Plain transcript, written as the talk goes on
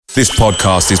This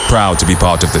podcast is proud to be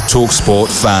part of the TalkSport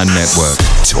Fan Network.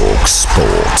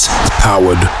 TalkSport.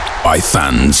 Powered by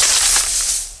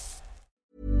fans.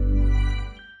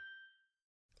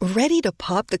 Ready to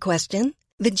pop the question?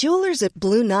 The jewelers at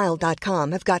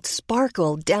BlueNile.com have got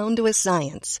sparkle down to a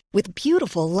science with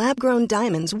beautiful lab-grown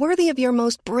diamonds worthy of your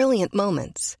most brilliant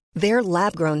moments. Their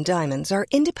lab-grown diamonds are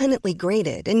independently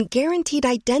graded and guaranteed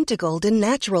identical to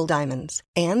natural diamonds.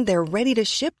 And they're ready to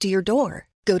ship to your door.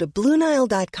 Go to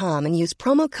BlueNile.com and use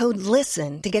promo code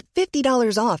LISTEN to get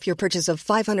 $50 off your purchase of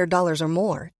 $500 or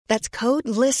more. That's code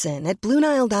LISTEN at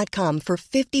BlueNile.com for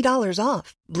 $50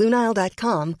 off.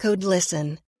 BlueNile.com, code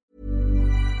LISTEN.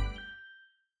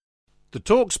 The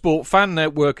TalkSport Fan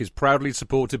Network is proudly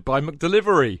supported by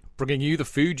McDelivery, bringing you the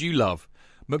food you love.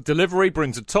 McDelivery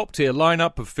brings a top-tier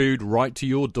lineup of food right to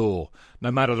your door.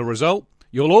 No matter the result,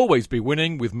 you'll always be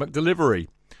winning with McDelivery.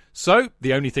 So,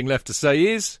 the only thing left to say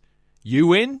is, you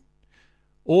win?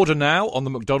 Order now on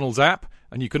the McDonald's app,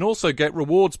 and you can also get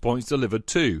rewards points delivered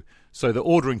too, so that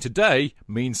ordering today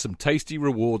means some tasty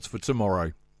rewards for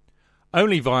tomorrow.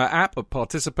 Only via app at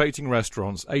participating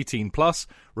restaurants. 18 plus.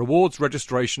 Rewards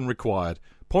registration required.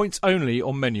 Points only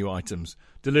on menu items.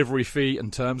 Delivery fee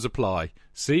and terms apply.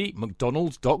 See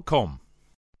mcdonalds.com.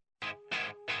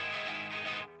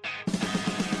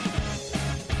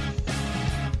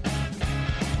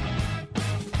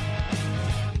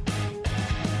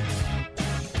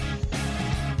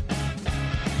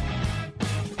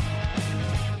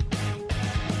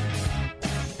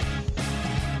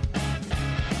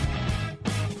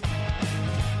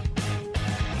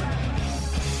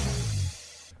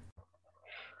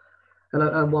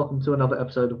 Hello and welcome to another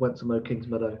episode of Wentworth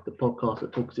Kingsmeadow, the podcast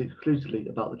that talks exclusively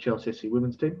about the Chelsea FC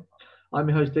women's team. I'm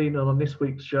your host Dean, and on this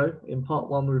week's show, in part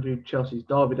one we reviewed Chelsea's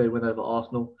Derby Day win over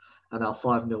Arsenal and our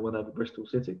 5-0 win over Bristol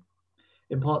City.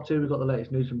 In part two we've got the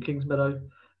latest news from Kingsmeadow, and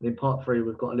in part three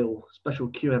we've got a little special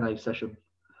Q&A session.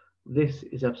 This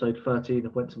is episode 13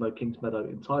 of Wentworth Kingsmeadow,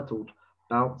 entitled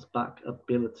Bounce Back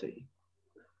Ability.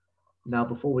 Now,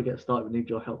 before we get started, we need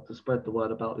your help to spread the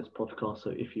word about this podcast. So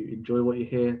if you enjoy what you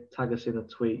hear, tag us in a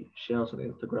tweet, share us on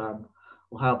Instagram,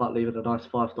 or how about leaving a nice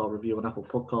 5-star review on Apple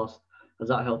Podcasts, as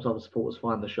that helps other supporters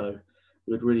find the show.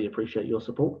 We would really appreciate your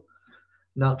support.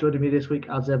 Now, joining me this week,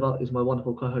 as ever, is my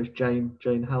wonderful co-host, Jane.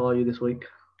 Jane, how are you this week?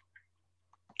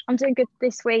 I'm doing good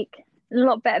this week. A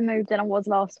lot better mood than I was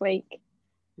last week.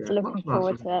 Yeah, so looking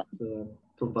forward to it.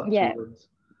 Talk about achievements.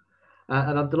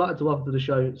 And I'm delighted to welcome to the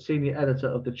show Senior Editor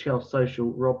of the Chelsea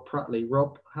Social, Rob Pratley.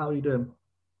 Rob, how are you doing?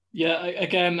 Yeah,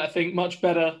 again, I think much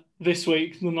better this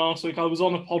week than last week. I was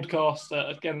on a podcast,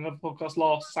 another podcast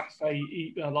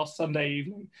last Sunday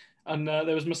evening, and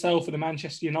there was myself and a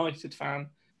Manchester United fan.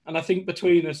 And I think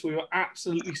between us, we were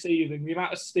absolutely seething. The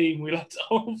amount of steam we let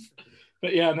off.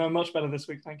 But yeah, no, much better this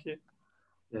week. Thank you.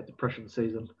 Yeah, depression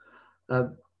season.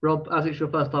 Rob, as it's your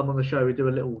first time on the show, we do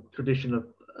a little tradition of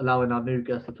allowing our new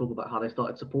guests to talk about how they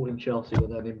started supporting Chelsea,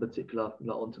 and then in particular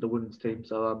onto the women's team.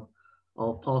 So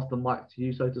I'll pass the mic to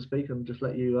you, so to speak, and just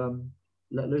let you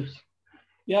let loose.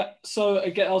 Yeah, so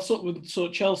again, I'll start with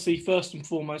Chelsea first and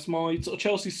foremost. My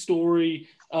Chelsea story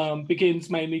begins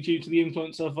mainly due to the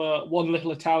influence of one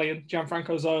little Italian,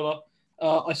 Gianfranco Zola.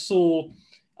 I saw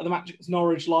the match against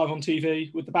Norwich live on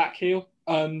TV with the back heel,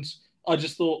 and I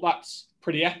just thought that's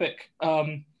pretty epic.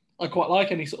 I quite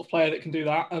like any sort of player that can do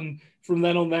that, and from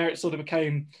then on there, it sort of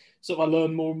became I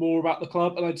learned more and more about the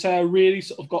club, and I'd say I really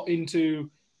sort of got into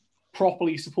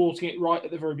properly supporting it right at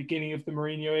the very beginning of the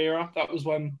Mourinho era. That was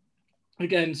when,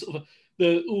 again, all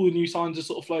the new signs are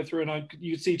sort of flowed through, and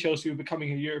you could see Chelsea were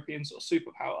becoming a European sort of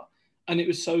superpower, and it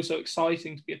was so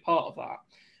exciting to be a part of that.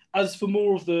 As for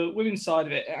more of the women's side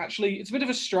of it, actually, it's a bit of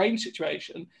a strange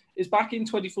situation. It's back in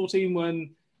 2014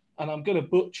 when, and I'm going to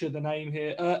butcher the name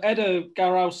here, Edda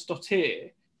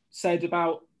Garausdottir said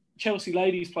about Chelsea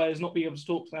ladies players not being able to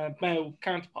talk to their male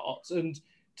counterparts. And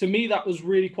to me, that was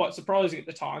really quite surprising at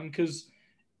the time because,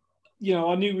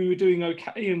 I knew we were doing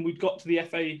okay and we'd got to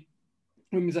the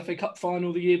Women's FA Cup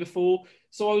final the year before.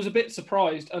 So I was a bit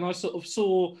surprised, and I sort of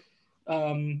saw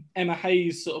Emma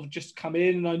Hayes sort of just come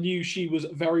in, and I knew she was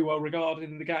very well regarded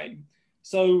in the game.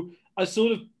 So I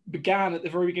sort of began at the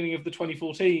very beginning of the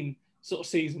 2014 sort of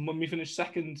season when we finished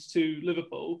second to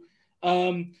Liverpool.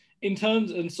 In terms,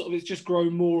 and it's just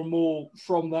grown more and more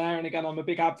from there. And again, I'm a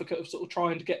big advocate of sort of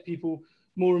trying to get people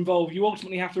more involved. You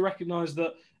ultimately have to recognise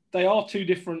that they are two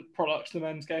different products, the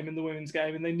men's game and the women's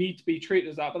game, and they need to be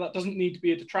treated as that. But that doesn't need to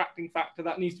be a detracting factor.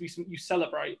 That needs to be something you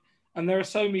celebrate. And there are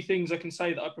so many things I can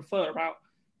say that I prefer about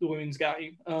the women's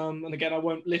game. And again, I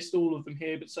won't list all of them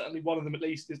here, but certainly one of them at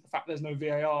least is the fact there's no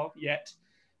VAR yet.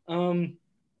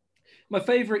 my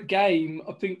favourite game,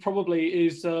 I think, probably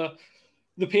is the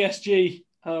PSG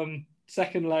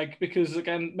second leg, because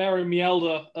again, Mary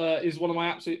Mielda is one of my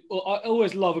absolute. Well, I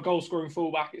always love a goal scoring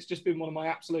fullback. It's just been one of my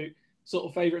absolute sort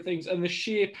of favourite things, and the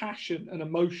sheer passion and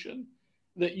emotion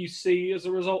that you see as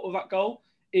a result of that goal,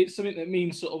 it's something that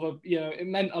means sort of it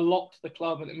meant a lot to the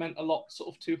club, and it meant a lot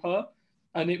sort of to her,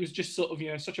 and it was just sort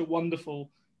of such a wonderful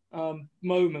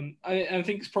moment. I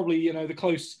think it's probably the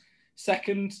close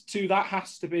second to that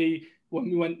has to be when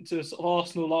we went to sort of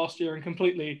Arsenal last year and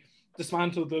completely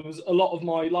dismantled them. As a lot of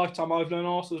my lifetime, I've known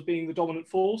Arsenal as being the dominant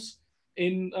force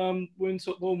in women's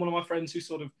football. One of my friends who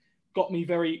sort of got me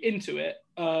very into it.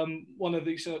 One of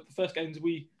the first games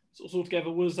we sort of saw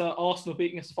together was Arsenal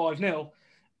beating us 5-0.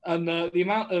 And the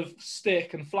amount of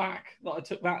stick and flack that I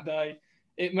took that day,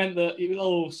 it meant that it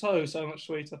was so much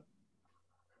sweeter.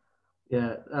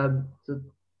 Yeah.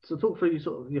 So talk through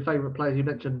your favourite players. You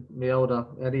mentioned Mielda.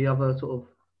 Any other sort of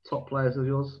top players of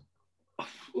yours?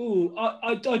 Oh,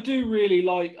 I do really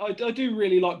like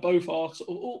both our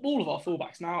all of our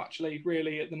fullbacks now. Actually,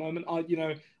 really at the moment, I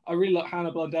really like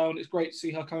Hannah Blundell, and it's great to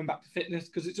see her coming back to fitness,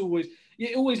 because it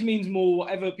always means more,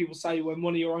 whatever people say, when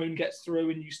one of your own gets through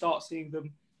and you start seeing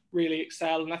them really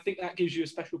excel, and I think that gives you a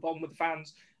special bond with the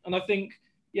fans. And I think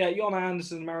Jonna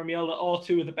Andersson and Mary Mielda are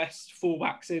two of the best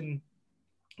fullbacks in.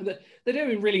 They don't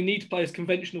even really need to play as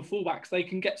conventional fullbacks. They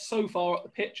can get so far up the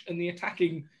pitch, and the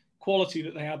attacking quality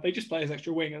that they have, they just play as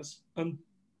extra wingers, and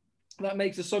that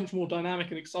makes it so much more dynamic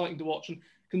and exciting to watch. And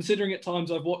considering at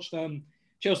times I've watched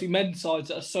Chelsea men's sides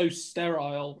that are so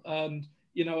sterile, and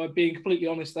being completely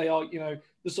honest, they are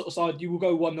the sort of side you will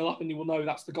go 1-0 up and you will know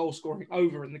that's the goal scoring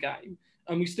over in the game,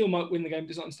 and we still might win the game.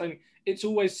 Not understanding, it's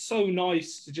always so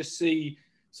nice to just see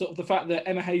sort of the fact that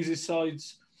Emma Hayes'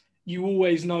 sides, you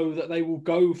always know that they will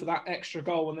go for that extra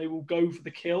goal and they will go for the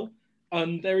kill,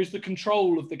 and there is the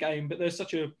control of the game, but there's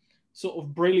such a sort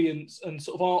of brilliance and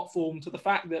sort of art form to the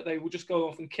fact that they will just go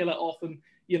off and kill it off, and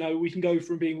we can go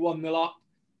from being 1-0 up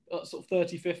at sort of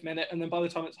 35th minute, and then by the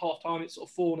time it's half time it's sort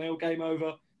of 4-0, game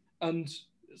over, and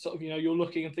sort of you're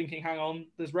looking and thinking, hang on,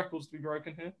 there's records to be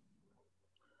broken here.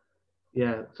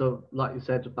 Yeah, so like you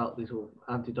said about these sort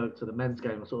of antidote to the men's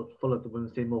game, I sort of followed the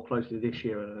women's team more closely this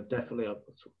year, and definitely I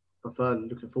prefer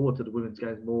looking forward to the women's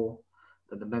games more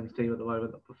than the men's team at the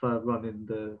moment. I prefer running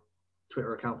the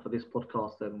Twitter account for this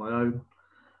podcast than my own.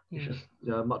 It's just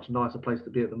a much nicer place to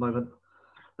be at the moment.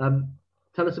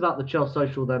 Tell us about the Chelsea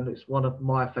Social then. It's one of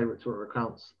my favourite Twitter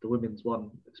accounts, the women's one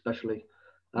especially.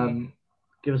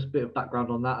 Give us a bit of background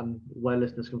on that and where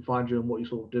listeners can find you and what you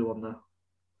sort of do on there.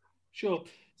 Sure.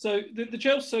 So the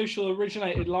Chelsea Social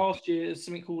originated last year as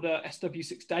something called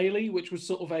SW6 Daily, which was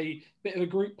sort of a bit of a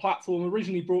group platform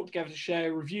originally brought together to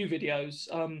share review videos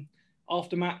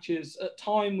after matches. At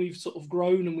time, we've sort of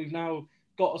grown, and we've now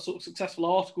got a sort of successful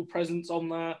article presence on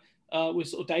there with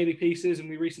sort of daily pieces, and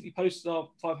we recently posted our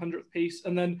 500th piece.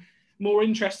 And then, more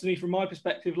interestingly, from my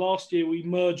perspective, last year we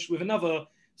merged with another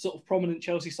sort of prominent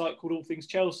Chelsea site called All Things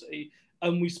Chelsea,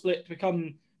 and we split to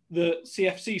become the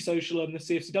CFC Social and the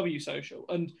CFCW Social.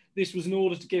 And this was in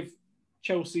order to give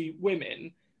Chelsea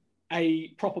women a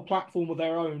proper platform of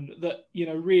their own that,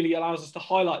 really allows us to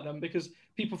highlight them, because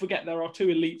people forget there are two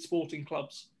elite sporting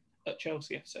clubs at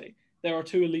Chelsea FC. There are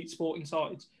two elite sporting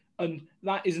sides, and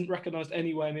that isn't recognised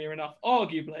anywhere near enough.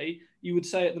 Arguably, you would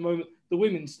say at the moment the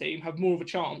women's team have more of a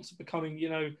chance of becoming,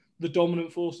 the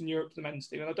dominant force in Europe for the men's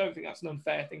team, and I don't think that's an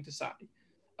unfair thing to say.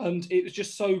 And it was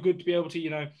just so good to be able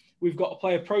to, we've got a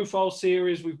player profile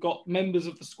series, we've got members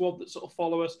of the squad that sort of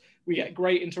follow us, we get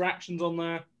great interactions on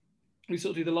there, we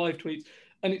sort of do the live tweets,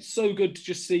 and it's so good to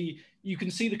just see, you can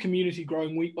see the community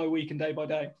growing week by week and day by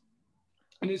day.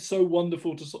 And it's so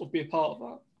wonderful to sort of be a part of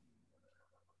that.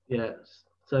 Yes.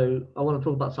 So I want to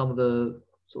talk about some of the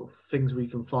sort of things we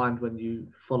can find when you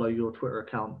follow your Twitter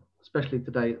account, especially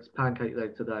today. It's Pancake Day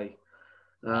today.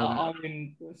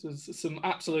 This was some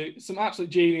absolute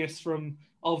genius from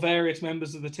our various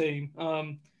members of the team.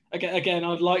 Again,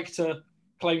 I'd like to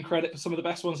claim credit for some of the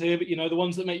best ones here, but the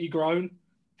ones that make you groan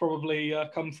probably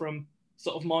come from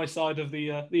sort of my side of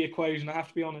the equation, I have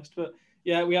to be honest. But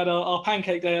yeah, we had our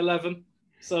Pancake Day 11.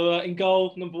 So in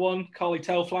goal, number 1, Carly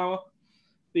Telflower.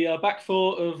 The back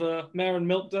four of Maren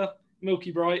Milkda,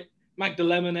 Milky Bright, Magda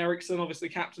Lemon Eriksson, obviously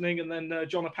captaining, and then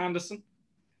Jonna Panderson.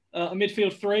 A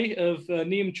midfield 3 of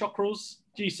Neem Chokros,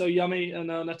 Jisoo Yummy, and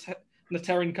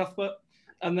Naterin Cuthbert.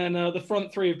 And then the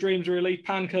front 3 of Dreams, really,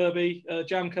 Pan Kirby,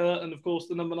 Jam Kerr, and of course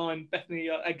the number 9, Bethany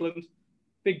Egland.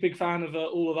 Big fan of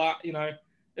all of that.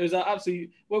 It was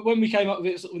absolutely, when we came up with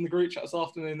it sort of in the group chat this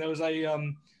afternoon, there was a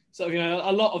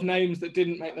a lot of names that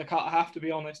didn't make the cut, I have to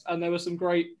be honest. And there were some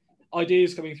great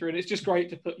ideas coming through, and it's just great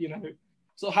to put,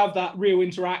 sort of have that real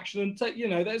interaction. And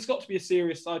there's got to be a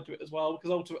serious side to it as well,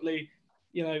 because ultimately,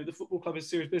 the football club is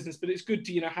serious business. But it's good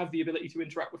to have the ability to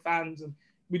interact with fans, and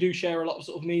we do share a lot of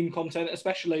sort of meme content,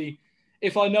 especially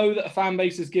if I know that a fan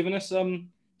base has given us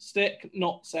stick,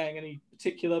 not saying any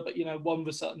particular, but one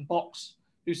with a certain box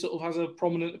who sort of has a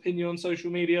prominent opinion on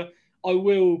social media, I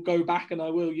will go back and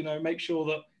I will, make sure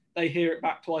that they hear it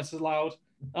back twice as loud.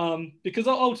 Because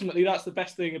ultimately that's the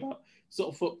best thing about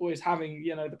sort of football, is having,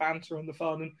 the banter and the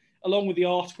fun. And along with the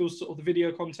articles, sort of the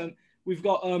video content, we've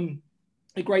got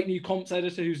a great new comps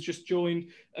editor who's just joined,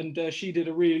 and she did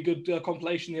a really good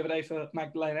compilation the other day for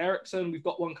Magdalena Eriksson. We've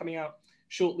got one coming out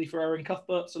shortly for Erin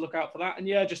Cuthbert, so look out for that. And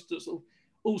just sort of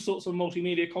all sorts of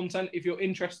multimedia content. If you're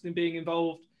interested in being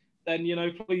involved, then,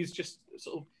 please just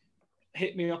sort of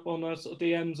hit me up on sort of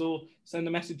DMs or send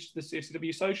a message to the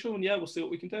CSCW social, and we'll see what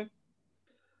we can do.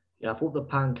 Yeah, I thought the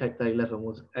Pancake Day 11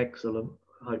 was excellent.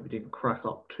 I hope you didn't crack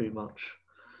up too much.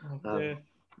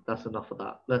 That's enough of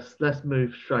that. Let's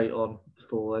move straight on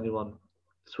before anyone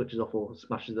switches off or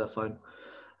smashes their phone.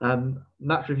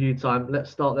 Match review time.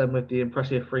 Let's start then with the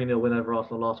impressive 3-0 win over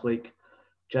Arsenal last week.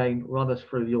 Jane, run us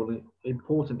through the all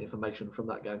important information from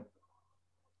that game.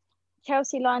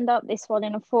 Chelsea lined up this one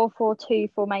in a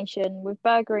 4-4-2 formation with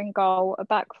Berger in goal, a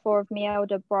back four of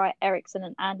Mjelde, Bright, Eriksson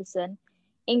and Anderson,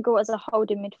 Ingle as a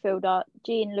holding midfielder,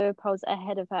 G and Leupolz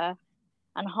ahead of her,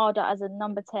 and Harder as a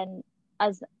number 10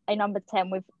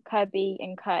 with Kirby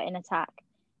and Kurt in attack.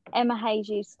 Emma Hayes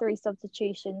used 3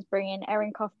 substitutions, bringing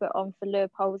Erin Cuthbert on for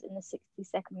Leupolz in the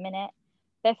 62nd minute,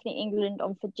 Bethany England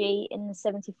on for G in the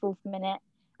 74th minute,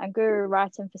 and Guru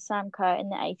Wrighton for Sam Kerr in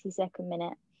the 82nd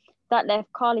minute. That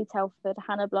left Carly Telford,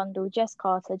 Hannah Blundell, Jess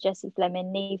Carter, Jessie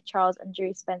Fleming, Neve Charles and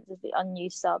Drew Spence as the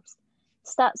unused subs.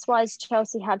 Stats-wise,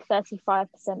 Chelsea had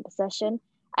 35% possession,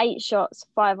 8 shots,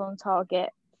 5 on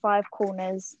target, 5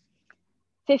 corners,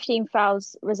 15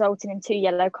 fouls resulting in 2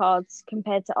 yellow cards,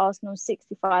 compared to Arsenal's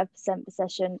 65%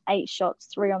 possession, 8 shots,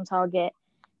 3 on target,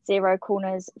 0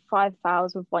 corners, 5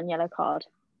 fouls with 1 yellow card.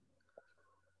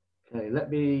 Okay, let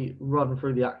me run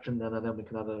through the action then, and then we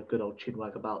can have a good old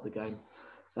chinwag about the game.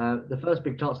 The first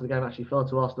big chance of the game actually fell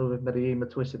to Arsenal, with Medellin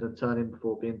twisting and turning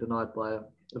before being denied by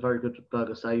a very good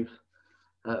Berger save.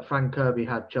 Fran Kirby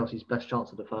had Chelsea's best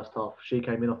chance of the first half. She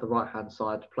came in off the right-hand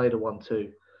side, played a 1-2,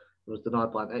 and was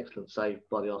denied by an excellent save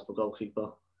by the Arsenal goalkeeper.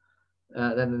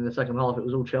 Then in the second half, it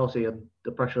was all Chelsea, and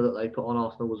the pressure that they put on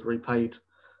Arsenal was repaid.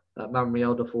 Maren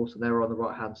Mjelde forced an error on the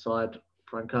right-hand side.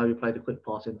 Fran Kirby played a quick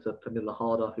pass into Pernilla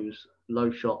Harder, whose low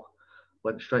shot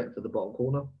went straight into the bottom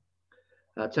corner.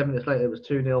 10 minutes later, it was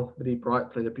 2-0. Middy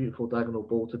Bright played a beautiful diagonal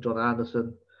ball to John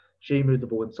Anderson. She moved the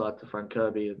ball inside to Fran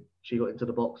Kirby, and she got into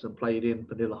the box and played in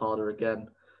Pernilla Harder again,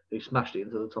 who smashed it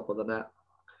into the top of the net.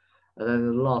 And then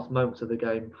in the last moments of the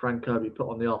game, Fran Kirby put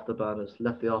on the afterburners,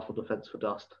 left the Arsenal defence for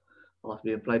dust after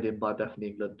being played in by Bethany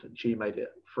England, and she made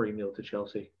it 3-0 to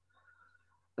Chelsea.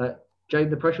 Jane,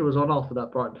 the pressure was on after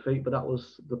that Brighton defeat, but that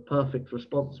was the perfect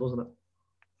response, wasn't it?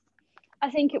 I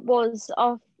think it was.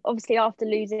 Obviously, after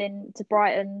losing to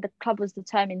Brighton, the club was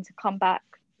determined to come back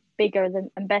bigger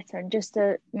and better, and just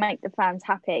to make the fans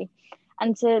happy.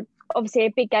 And to obviously a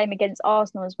big game against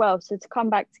Arsenal as well. So to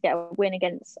come back to get a win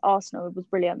against Arsenal was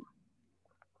brilliant.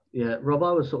 Yeah, Rob,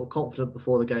 I was sort of confident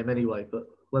before the game anyway, but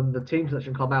when the team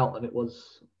selection come out and it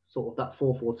was sort of that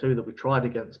 4-4-2 that we tried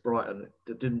against Brighton,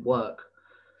 it didn't work.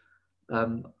 I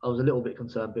was a little bit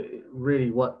concerned, but it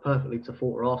really worked perfectly to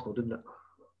falter Arsenal, didn't it?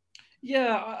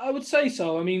 Yeah, I would say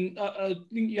so. I mean, I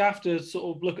think you have to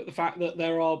sort of look at the fact that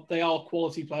they are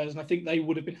quality players, and I think they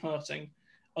would have been hurting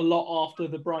a lot after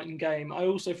the Brighton game. I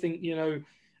also think,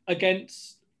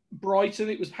 against Brighton,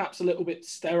 it was perhaps a little bit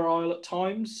sterile at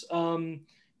times.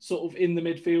 Sort of in the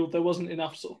midfield, there wasn't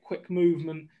enough sort of quick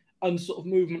movement and sort of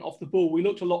movement off the ball. We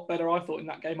looked a lot better, I thought, in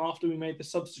that game after we made the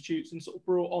substitutes and sort of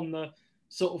brought on the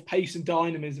sort of pace and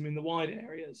dynamism in the wide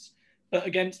areas. But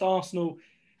against Arsenal,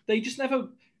 they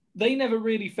never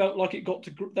really felt like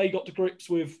they got to grips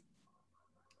with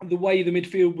the way the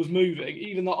midfield was moving,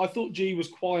 even though I thought G was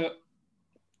quiet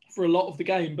for a lot of the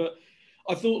game. But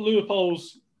I thought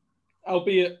Leupolz,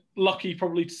 albeit lucky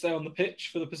probably to stay on the pitch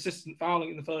for the persistent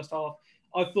fouling in the first half,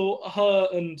 I thought her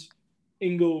and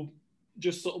Ingle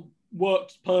just sort of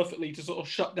worked perfectly to sort of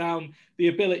shut down the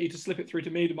ability to slip it through to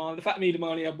Miedema. The fact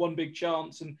Miedema only had one big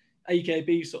chance and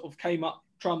AKB sort of came up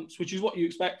trumps, which is what you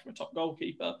expect from a top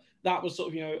goalkeeper. That was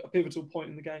sort of, a pivotal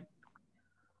point in the game.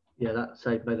 Yeah, that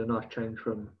save made a nice change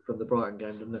from the Brighton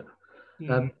game, didn't it?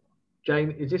 Mm.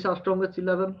 Jane, is this our strongest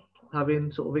 11?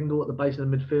 Having sort of Ingle at the base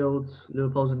of the midfield,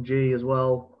 Leupolz and G as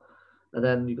well, and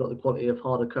then you've got the quality of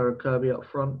Harder, Kerr and Kirby up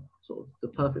front, sort of the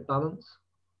perfect balance?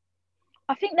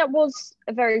 I think that was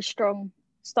a very strong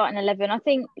starting 11. I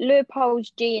think Leopold,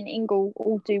 G and Ingle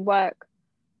all do work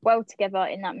well together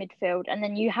in that midfield. And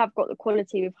then you have got the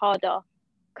quality with Harder,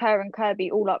 Kerr and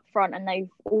Kirby all up front, and they've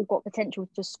all got potential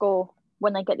to score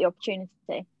when they get the opportunity.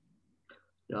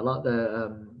 Yeah, I like their,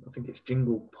 I think it's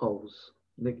Jingle Pole's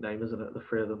nickname, isn't it? The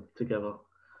three of them together.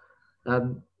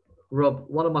 Rob,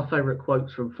 one of my favourite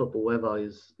quotes from football ever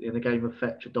is, in a game of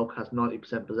fetch, a dog has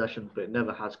 90% possession, but it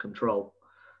never has control.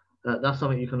 That's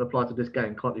something you can apply to this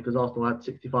game, can't you? Because Arsenal had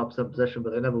 65% possession,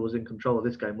 but they never was in control of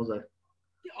this game, was they?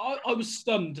 Yeah, I was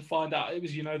stunned to find out it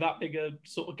was, that big a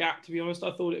sort of gap, to be honest.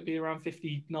 I thought it'd be around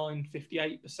 59,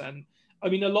 58%. I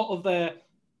mean, a lot of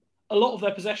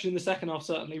their possession in the second half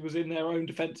certainly was in their own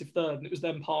defensive third, and it was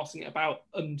them passing it about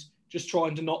and just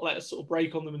trying to not let us sort of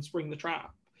break on them and spring the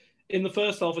trap. In the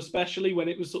first half, especially when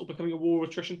it was sort of becoming a war of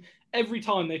attrition, every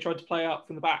time they tried to play out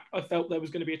from the back, I felt there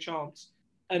was going to be a chance.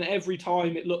 And every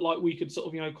time it looked like we could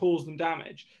sort of, cause them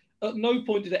damage. At no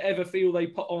point did it ever feel they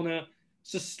put on a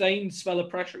sustained spell of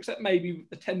pressure, except maybe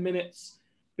the 10 minutes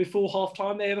before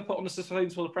half-time, they ever put on a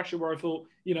sustained spell of pressure where I thought,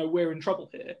 we're in trouble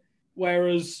here.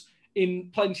 Whereas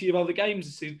in plenty of other games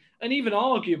this season, and even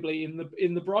arguably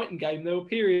in the Brighton game, there were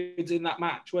periods in that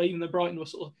match where even though Brighton were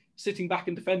sort of sitting back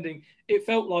and defending, it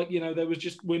felt like, there was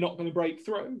just, we're not going to break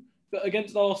through. But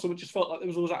against Arsenal, it just felt like there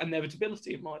was always that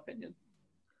inevitability, in my opinion.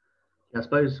 I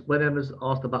suppose when Emma's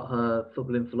asked about her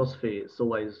footballing philosophy, it's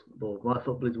always, well, my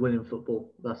football is winning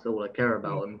football. That's all I care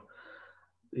about.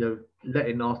 And,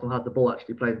 letting Arsenal have the ball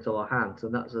actually played into our hands.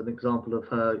 And that's an example of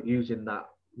her using that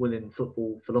winning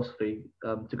football philosophy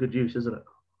to good use, isn't it?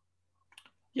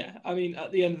 Yeah, I mean,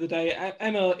 at the end of the day,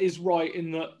 Emma is right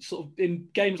in that sort of in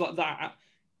games like that,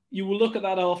 you will look at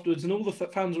that afterwards and all the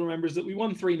fans will remember is that we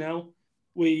won 3-0.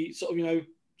 We sort of,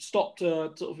 stopped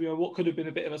what could have been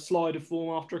a bit of a slide of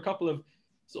form after a couple of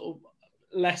sort of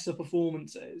lesser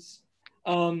performances.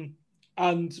 And,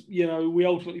 we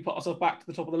ultimately put ourselves back to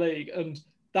the top of the league. And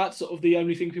that's sort of the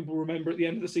only thing people remember at the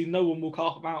end of the season. No one will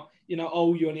carp about, you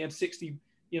only had 60,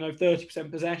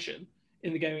 30% possession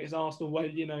in the game against Arsenal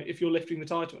when, if you're lifting the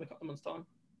title in a couple of months' time.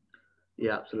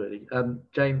 Yeah, absolutely.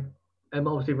 Jane,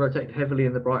 Emma obviously rotated heavily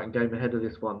in the Brighton game ahead of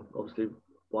this one. Obviously,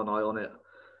 one eye on it.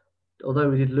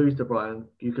 Although we did lose to Brighton,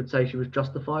 you could say she was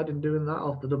justified in doing that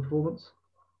after the performance?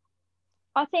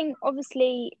 I think,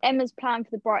 obviously, Emma's plan for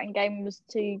the Brighton game was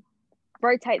to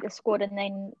rotate the squad and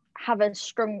then have a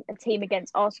strong team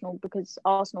against Arsenal, because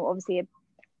Arsenal obviously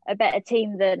a better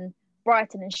team than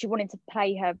Brighton, and she wanted to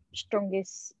play her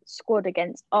strongest squad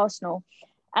against Arsenal.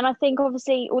 And I think,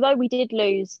 obviously, although we did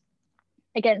lose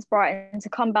against Brighton, to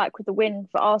come back with the win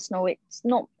for Arsenal, it's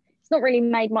not really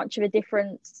made much of a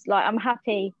difference. Like, I'm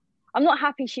not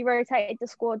happy she rotated the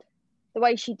squad the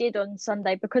way she did on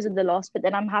Sunday because of the loss, but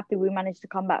then I'm happy we managed to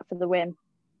come back for the win.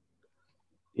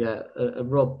 Yeah,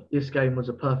 Rob, this game was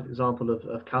a perfect example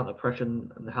of counter-pressure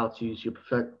and how to use your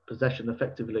possession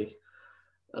effectively.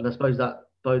 And I suppose that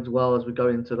bodes well as we go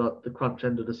into the crunch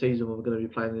end of the season when we're going to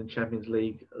be playing in Champions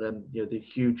League. And then, the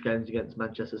huge games against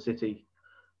Manchester City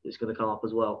is going to come up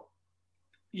as well.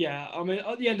 Yeah, I mean,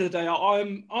 at the end of the day,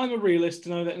 I'm a realist to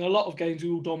know that in a lot of games we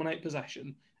will dominate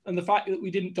possession. And the fact that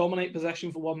we didn't dominate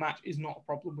possession for one match is not a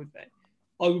problem with me.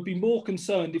 I would be more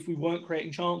concerned if we weren't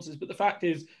creating chances. But the fact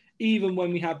is, even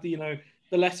when we had the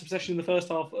lesser possession in the first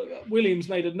half, Williams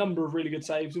made a number of really good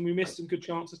saves and we missed some good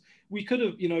chances. We could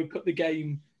have, put the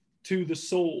game to the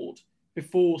sword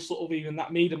before sort of even that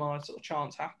Miedemar sort of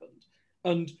chance happened.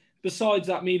 And besides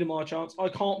that Miedemar chance, I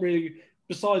can't really,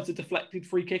 besides the deflected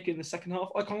free kick in the second half,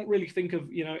 I can't really think of,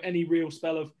 any real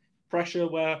spell of pressure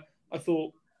where I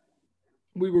thought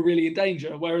we were really in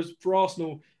danger. Whereas for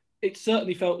Arsenal, it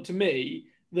certainly felt to me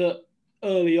that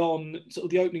early on, sort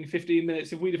of the opening 15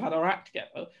 minutes, if we'd have had our act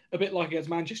together, a bit like against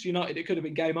Manchester United, it could have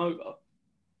been game over.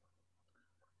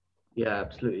 Yeah,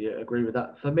 absolutely. I agree with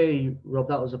that. For me, Rob,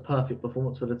 that was a perfect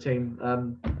performance for the team.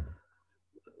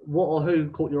 What or who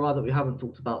caught your eye that we haven't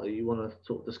talked about that you want to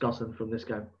sort of discuss from this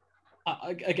game?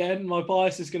 Again, my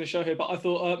bias is going to show here, but I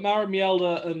thought Maren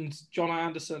Mjelde and Jonna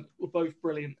Andersson were both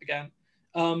brilliant again.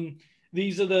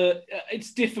 These are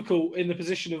it's difficult in the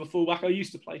position of a fullback. I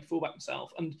used to play fullback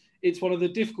myself, and it's one of the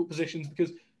difficult positions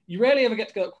because you rarely ever get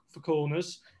to go for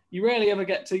corners. You rarely ever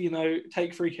get to,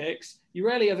 take free kicks. You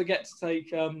rarely ever get to take,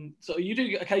 so you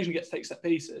do occasionally get to take set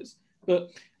pieces.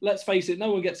 But let's face it,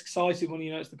 no one gets excited when,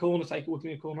 it's the corner taker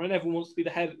whipping a corner, and everyone wants to be the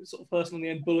head sort of person on the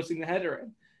end bulleting the header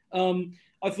in.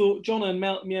 I thought Jonna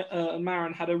and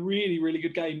Maren had a really, really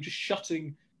good game just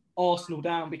shutting Arsenal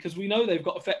down because we know they've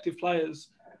got effective players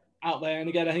out there. And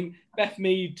again, I think Beth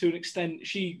Mead, to an extent,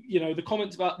 she, the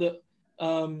comments about that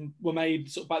were made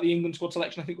sort of about the England squad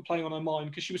selection, I think were playing on her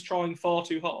mind because she was trying far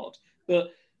too hard.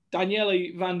 But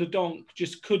Danielle van der Donk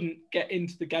just couldn't get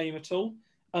into the game at all.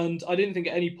 And I didn't think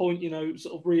at any point, either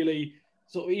the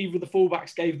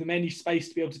fullbacks gave them any space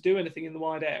to be able to do anything in the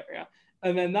wide area.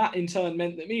 And then that in turn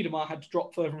meant that Miedema had to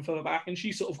drop further and further back. And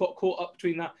she sort of got caught up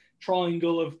between that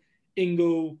triangle of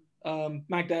Ingle,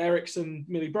 Magda Eriksson,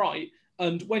 Millie Bright.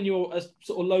 And when you're a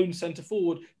sort of lone centre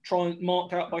forward,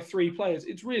 marked out by 3 players,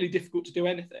 it's really difficult to do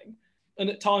anything. And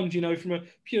at times, from a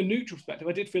pure neutral perspective,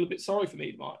 I did feel a bit sorry for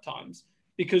Miedema at times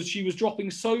because she was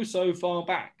dropping so far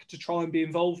back to try and be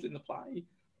involved in the play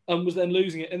and was then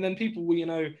losing it. And then people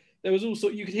were, there was also,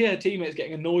 you could hear her teammates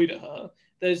getting annoyed at her.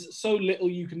 There's so little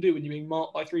you can do when you're being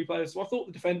marked by 3 players. So I thought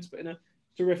the defence put in a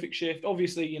terrific shift.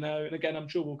 Obviously, and again, I'm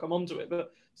sure we'll come on to it,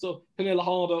 but sort of Pernille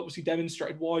Harder obviously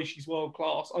demonstrated why she's world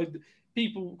class.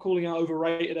 People calling her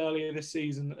overrated earlier this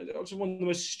season, it was one of the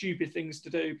most stupid things to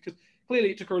do because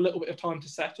clearly it took her a little bit of time to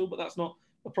settle, but that's not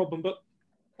a problem. But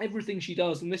everything she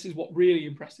does, and this is what really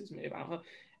impresses me about her,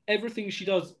 everything she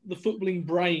does, the footballing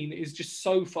brain is just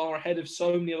so far ahead of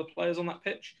so many other players on that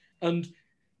pitch. And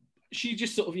she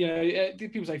just sort of,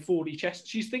 people say 4D chess.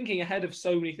 She's thinking ahead of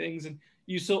so many things. And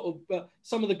you sort of,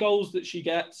 some of the goals that she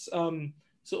gets,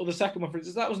 sort of the second one, for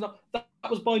instance, that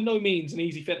was by no means an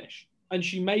easy finish. And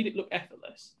she made it look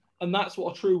effortless. And that's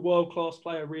what a true world-class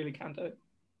player really can do.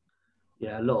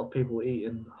 Yeah, a lot of people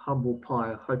eating humble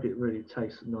pie. I hope it really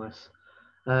tastes nice.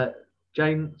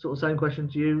 Jane, sort of same question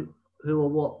to you. Who or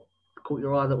what caught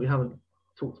your eye that we haven't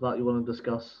talked about you want to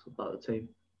discuss about the team?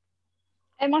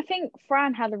 I think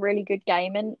Fran had a really good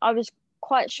game, and I was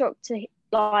quite shocked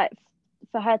for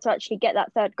her to actually get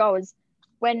that 3rd goal. As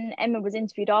when Emma was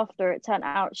interviewed after, it turned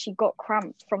out she got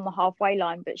cramps from the halfway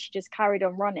line, but she just carried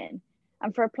on running.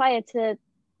 And for a player to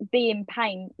be in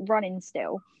pain running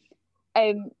still,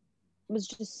 was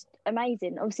just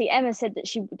amazing. Obviously, Emma said that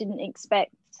she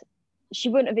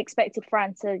wouldn't have expected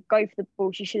Fran to go for the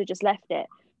ball. She should have just left it.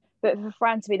 But for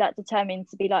Fran to be that determined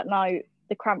to be like, no,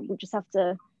 the cramp will just have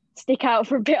to stick out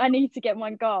for a bit. I need to get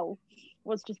my goal,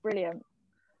 was just brilliant.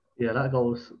 Yeah, that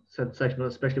goal was sensational,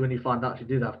 especially when you find out she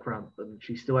did have cramp and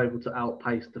she's still able to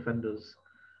outpace defenders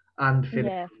and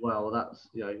finish as well. That's,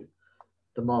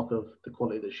 the mark of the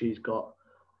quality that she's got.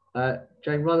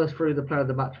 Jane, run us through the player of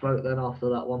the match vote then after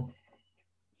that one.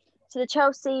 So the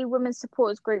Chelsea Women's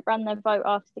Supporters Group ran their vote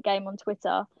after the game on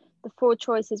Twitter. The 4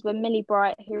 choices were Millie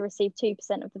Bright, who received 2%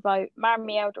 of the vote,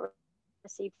 Mary Elder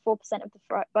received 4% of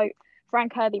the vote, Fran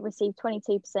Kirby received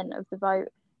 22% of the vote,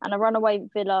 and a runaway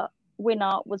Villa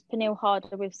winner was Pernille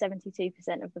Harder with 72%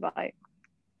 of the vote.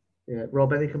 Yeah,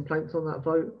 Rob, any complaints on that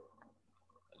vote?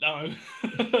 No.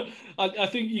 I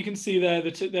think you can see there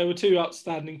there were 2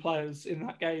 outstanding players in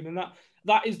that game, and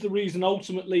that is the reason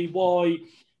ultimately why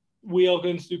we are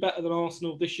going to do better than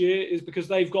Arsenal this year, is because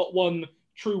they've got one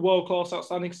true world-class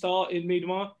outstanding star in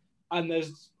Miedema, and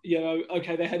there's,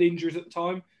 okay, they had injuries at the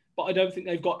time, but I don't think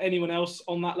they've got anyone else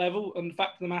on that level. And the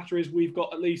fact of the matter is we've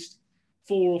got at least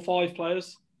 4 or 5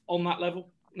 players on that level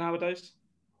nowadays.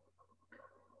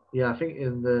 Yeah, I think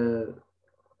in the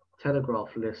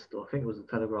Telegraph list, or I think it was the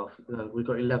Telegraph, we've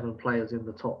got 11 players in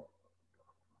the top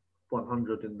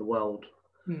 100 in the world.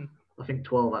 I think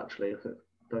 12 actually. I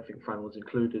don't think Fran was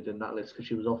included in that list because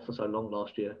she was off for so long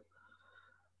last year.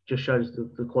 Just shows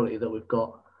the quality that we've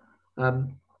got.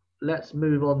 Let's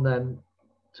move on then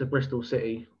to Bristol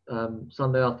City.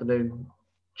 Sunday afternoon,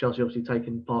 Chelsea obviously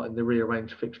taking part in the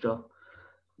rearranged fixture.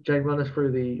 Jane, run us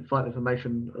through the fight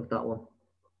information of that one.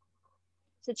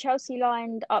 So Chelsea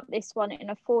lined up this one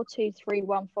in a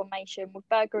 4-2-3-1 formation with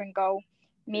Berger in goal,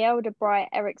 Mjelde, Bright,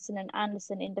 Eriksson and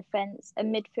Anderson in defence, a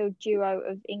midfield duo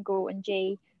of Ingle and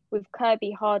G, with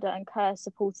Kirby, Harder and Kerr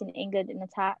supporting England in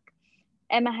attack.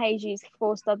 Emma Hayes used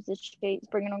 4 substitutes,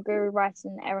 bringing on Guru Wright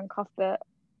and Erin Cuthbert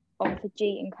on for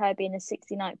G and Kirby in the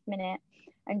 69th minute,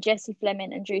 and Jessie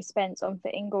Fleming and Drew Spence on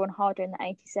for Ingle and Harder in the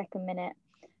 82nd minute.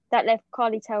 That left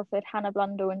Carly Telford, Hannah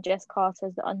Blundell and Jess Carter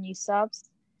as the unused subs.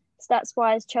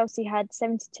 Stats-wise, Chelsea had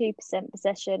 72%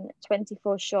 possession,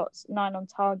 24 shots, 9 on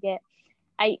target,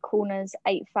 8 corners,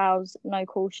 8 fouls, no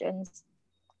cautions,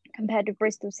 compared with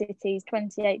Bristol City's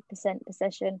 28%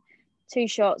 possession, 2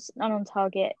 shots, none on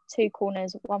target, 2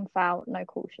 corners, 1 foul, no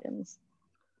cautions.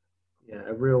 Yeah,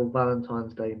 a real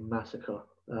Valentine's Day massacre.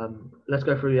 Let's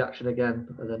go through the action again,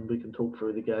 and then we can talk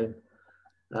through the game.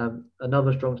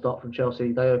 Another strong start from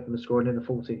Chelsea. They opened the scoring in the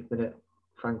 14th minute.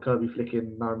 Fran Kirby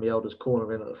flicking Maren Mjelde's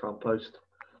corner in at the front post.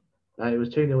 It was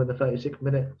 2-0 in the 36th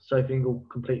minute. Sophie Ingle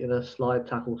completing a slide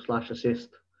tackle / assist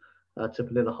to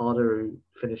Pernille Harder, who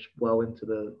finished well into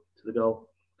the goal.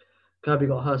 Kirby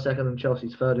got her second and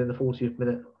Chelsea's third in the 40th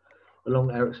minute. A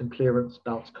long Eriksson clearance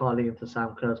bounced Kylie into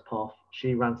Sam Kerr's path.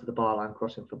 She ran to the byline,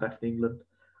 crossing for Bethany England.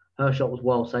 Her shot was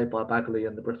well saved by Bagley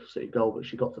and the Bristol City goal, but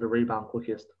she got to the rebound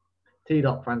quickest. Teed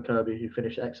up Fran Kirby, who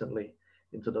finished excellently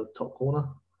into the top corner.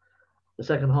 The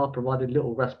second half provided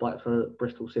little respite for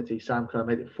Bristol City. Sam Kerr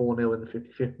made it 4-0 in the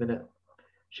 55th minute.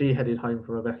 She headed home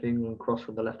from a Rebecca England cross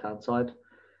from the left-hand side.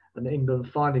 And England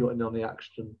finally got in on the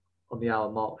action on the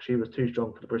hour mark. She was too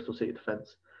strong for the Bristol City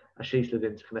defence as she slid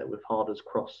in to connect with Harder's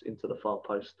cross into the far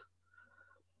post.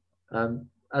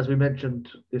 As we mentioned,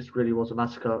 this really was a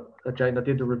massacre. Jane, I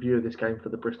did a review of this game for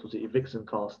the Bristol City Vixen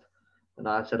cast, and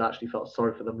I said I actually felt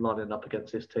sorry for them lining up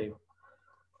against this team.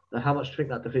 Now, how much do you think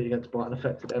that defeat against Brighton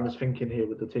affected Emma's thinking here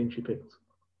with the team she picked?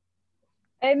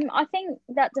 I think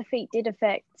that defeat did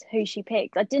affect who she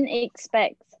picked. I didn't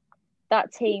expect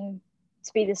that team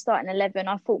to be the starting 11.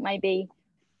 I thought maybe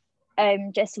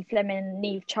Jessie Fleming and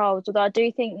Neve Charles, although I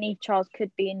do think Neve Charles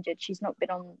could be injured. She's not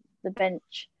been on the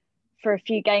bench for a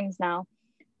few games now.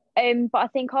 But I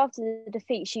think after the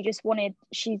defeat, she's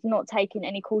not taking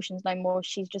any cautions no more.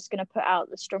 She's just going to put out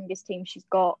the strongest team she's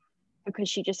got because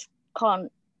she just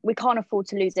we can't afford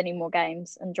to lose any more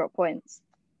games and drop points.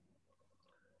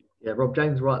 Yeah, Rob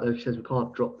Jane's right though. She says we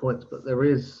can't drop points, but there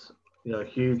is, a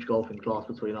huge golfing class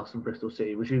between us and Bristol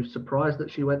City. Was you surprised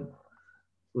that she went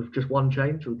with just one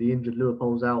change, with the injured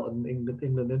Leopold's out and England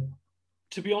in?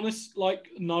 To be honest,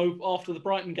 no, after the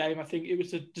Brighton game, I think it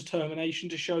was a determination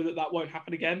to show that won't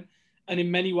happen again. And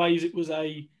in many ways, it was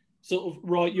a sort of,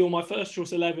 right, you're my first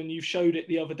choice 11. You showed it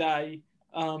the other day,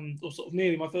 or sort of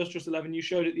nearly my first choice 11. You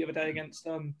showed it the other day against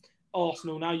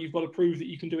Arsenal. Now you've got to prove that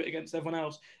you can do it against everyone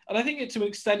else. And I think to an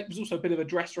extent, it was also a bit of a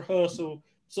dress rehearsal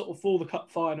sort of for the cup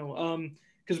final.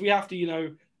 Because we have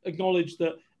to, acknowledge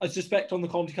that I suspect on the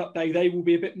Conti Cup day, they will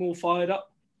be a bit more fired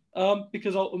up.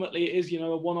 Because ultimately it is,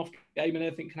 a one-off game and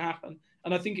anything can happen.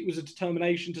 And I think it was a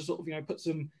determination to sort of, put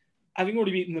some, having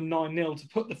already beaten them 9-0, to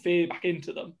put the fear back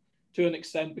into them to an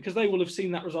extent, because they will have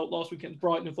seen that result last week against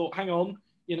Brighton and thought, hang on,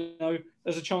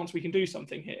 there's a chance we can do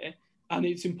something here. And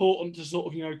it's important to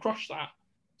sort of, crush that,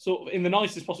 sort of in the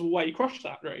nicest possible way, crush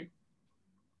that dream.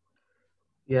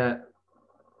 Yeah,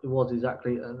 it was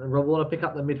exactly. And I want to pick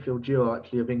up the midfield duo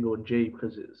actually of Ingle and G,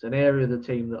 because it's an area of the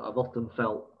team that I've often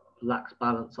felt lacks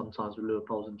balance sometimes with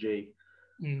Leopold and G.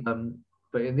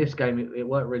 But in this game, it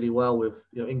worked really well with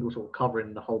Ingle sort of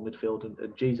covering the whole midfield,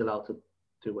 and G's allowed to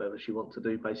do whatever she wants to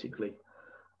do, basically.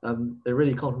 They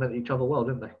really complemented each other well,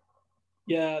 didn't they?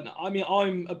 Yeah, I mean,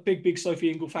 I'm a big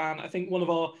Sophie Ingle fan. I think one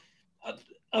of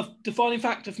a defining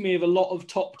factor for me of a lot of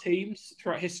top teams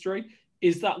throughout history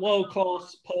is that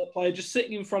world-class player just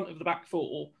sitting in front of the back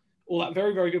four, or that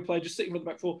very, very good player just sitting in front of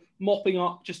the back four, mopping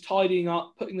up, just tidying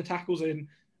up, putting the tackles in.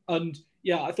 And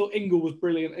yeah, I thought Ingle was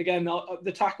brilliant. Again,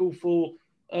 the tackle for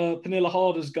Pernilla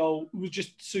Harder's goal was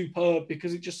just superb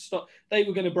because it just stopped. They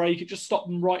were going to break. It just stopped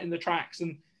them right in the tracks.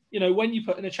 And, when you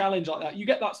put in a challenge like that, you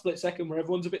get that split second where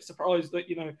everyone's a bit surprised that,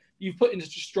 you've put in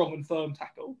such a strong and firm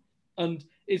tackle. And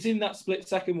it's in that split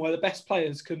second where the best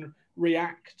players can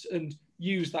react and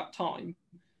use that time.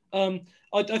 I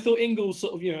thought Ingle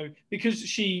sort of, because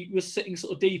she was sitting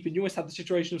sort of deep, and you always had the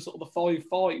situation of sort of the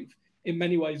 5-5 in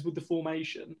many ways with the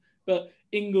formation. But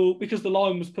Ingle, because the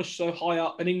line was pushed so high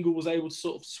up and Ingle was able to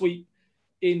sort of sweep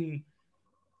in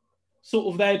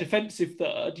sort of their defensive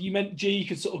third, you meant G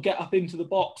could sort of get up into the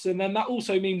box. And then that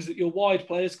also means that your wide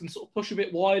players can sort of push a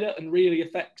bit wider and really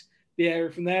affect the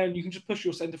area from there. And you can just push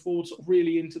your centre forward sort of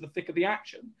really into the thick of the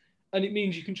action. And it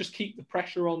means you can just keep the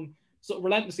pressure on sort of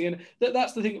relentlessly. And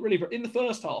that's the thing that really, in the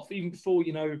first half, even before,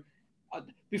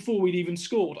 before we'd even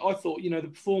scored, I thought, the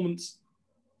performance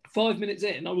 5 minutes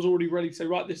in, I was already ready to say,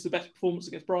 right, this is the best performance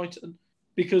against Brighton,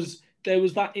 because there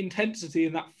was that intensity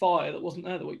and that fire that wasn't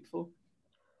there the week before.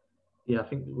 Yeah, I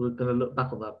think we're going to look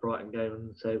back on that Brighton game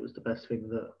and say it was the best thing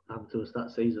that happened to us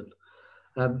that season.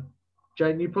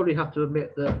 Jane, you probably have to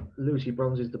admit that Lucy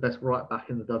Bronze is the best right back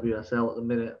in the WSL at the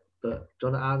minute, but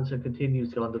Jonna Anderson continues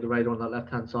to go under the radar on that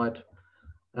left-hand side.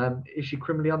 Is she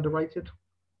criminally underrated?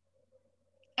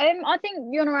 I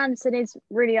think Jonna Anderson is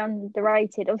really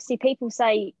underrated. Obviously, people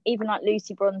say even like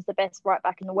Lucy Bronze the best right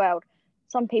back in the world.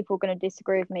 Some people are going to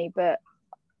disagree with me, but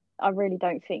I really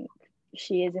don't think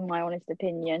she is, in my honest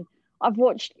opinion. I've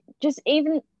watched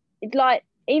even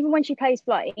when she plays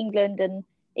for like England, and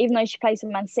even though she plays for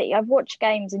Man City, I've watched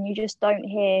games and you just don't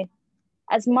hear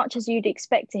as much as you'd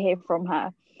expect to hear from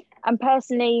her. And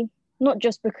personally, not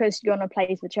just because Jonna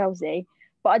plays for Chelsea,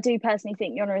 but I do personally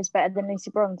think Jonna is better than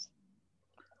Lucy Bronze.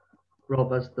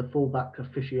 Rob, as the fullback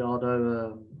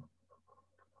aficionado,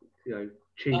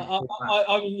 chief fullback.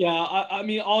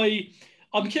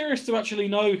 I'm curious to actually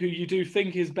know who you do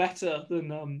think is better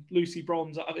than Lucy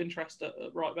Bronze out of interest at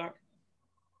right back.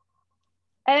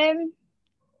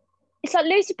 it's like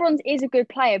Lucy Bronze is a good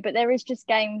player, but there is just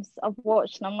games I've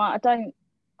watched and I'm like,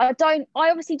 I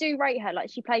obviously do rate her. Like,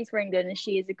 she plays for England and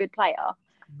she is a good player,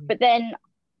 but then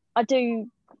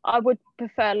I would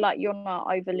prefer like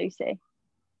Jonna over Lucy.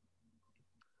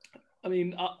 I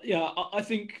mean, I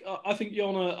think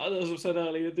Jonna, as I said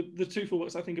earlier, the two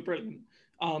fullbacks I think are brilliant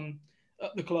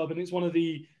at the club, and it's one of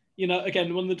the,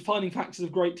 again, one of the defining factors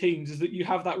of great teams is that you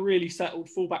have that really settled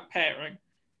fullback pairing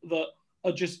that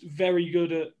are just very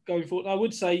good at going forward. And I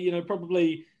would say,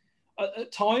 probably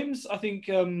at times, I think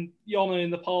Jonna in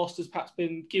the past has perhaps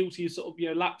been guilty of sort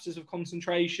of, lapses of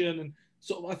concentration, and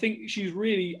sort of, I think she's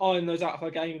really ironed those out of her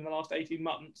game in the last 18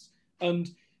 months. And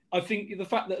I think the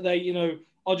fact that they,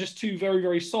 are just two very,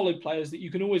 very solid players that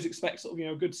you can always expect sort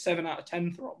of, a good 7 out of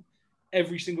 10 from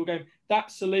every single game.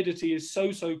 That solidity is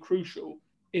so, so crucial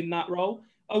in that role.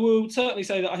 I will certainly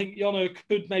say that I think Jonna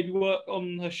could maybe work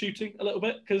on her shooting a little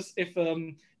bit, because if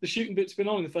the shooting bit's been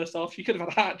on in the first half, she could have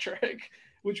had a hat-trick,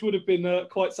 which would have been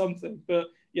quite something. But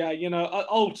yeah,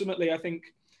 ultimately, I think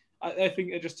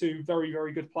they're just two very,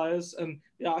 very good players. And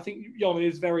yeah, I think Jonna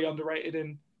is very underrated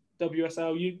in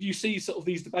WSL. You see sort of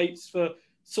these debates for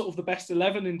sort of the best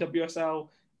 11 in WSL,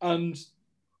 and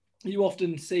you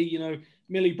often see,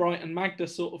 Millie Bright and Magda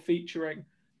sort of featuring,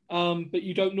 but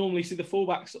you don't normally see the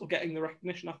fullbacks sort of getting the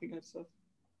recognition, I think.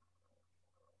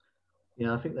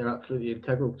 Yeah, I think they're absolutely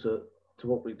integral to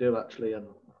what we do, actually. And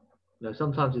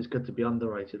sometimes it's good to be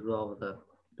underrated rather than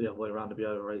the other way around, to be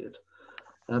overrated.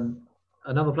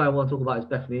 Another player I want to talk about is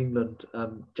Bethany England.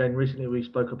 Jane, recently we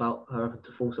spoke about her having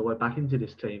to force her way back into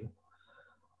this team.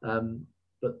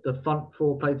 But the front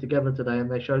four played together today,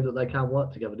 and they showed that they can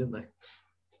work together, didn't they?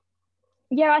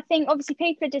 Yeah, I think obviously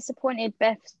people are disappointed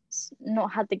Beth's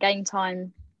not had the game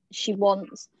time she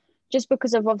wants, just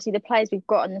because of obviously the players we've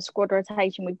got and the squad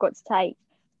rotation we've got to take.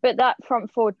 But that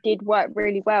front four did work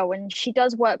really well, and she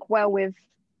does work well with,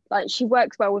 she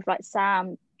works well with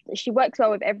Sam. She works well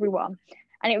with everyone,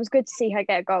 and it was good to see her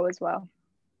get a goal as well.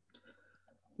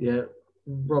 Yeah,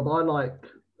 Rob, I like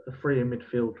a three in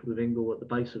midfield with Ingle at the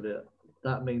base of it.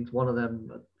 That means one of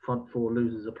them front four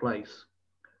loses a place.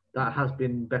 That has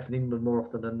been Bethany England more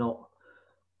often than not,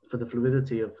 for the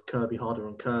fluidity of Kirby, Harder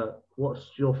and Kerr.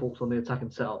 What's your thoughts on the attacking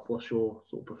setup? What's your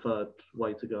sort of preferred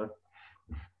way to go?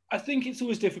 I think it's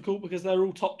always difficult because they're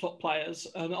all top players.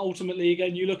 And ultimately,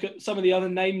 again, you look at some of the other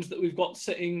names that we've got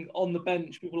sitting on the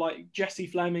bench, people like Jessie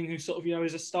Fleming, who sort of,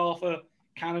 is a star for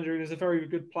Canada and is a very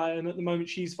good player. And at the moment,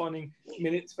 she's finding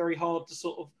minutes very hard to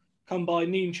sort of come by.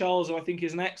 Neen Charles, who I think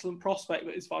is an excellent prospect,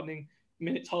 but is finding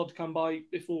minutes hard to come by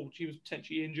before she was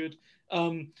potentially injured.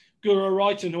 Guro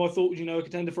Wrighton, who I thought was, a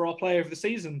contender for our player of the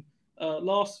season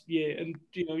last year. And,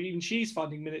 even she's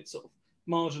finding minutes sort of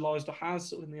marginalised, or has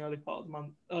sort of in the early part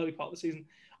of the season.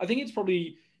 I think it's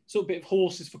probably sort of a bit of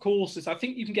horses for courses. I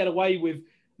think you can get away with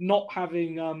not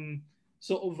having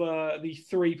the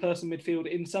three-person midfield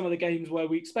in some of the games where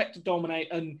we expect to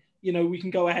dominate, and we can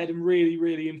go ahead and really,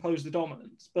 really impose the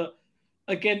dominance. But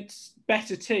against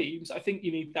better teams, I think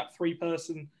you need that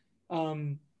three-person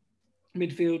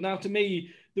midfield. Now, to me,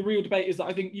 the real debate is that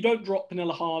I think you don't drop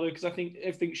Pernille Harder, because I think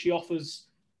everything she offers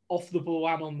off the ball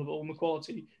and on the ball and the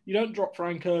quality. You don't drop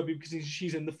Fran Kirby because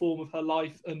she's in the form of her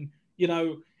life and,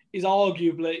 is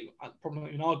arguably, probably not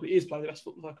even arguably, is playing the best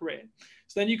football of her career.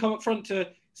 So then you come up front to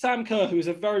Sam Kerr, who is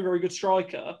a very, very good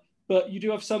striker, but you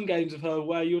do have some games of her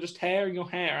where you're just tearing your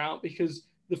hair out because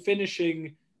the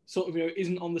finishing sort of,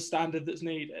 isn't on the standard that's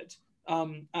needed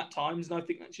at times. And I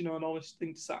think that's, an honest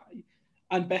thing to say.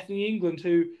 And Bethany England,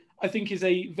 who I think is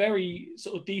a very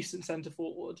sort of decent centre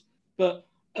forward, but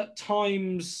at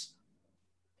times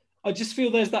I just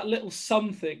feel there's that little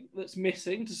something that's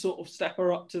missing to sort of step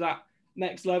her up to that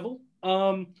next level.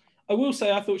 I will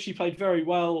say I thought she played very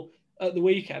well at the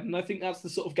weekend, and I think that's the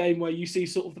sort of game where you see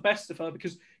sort of the best of her,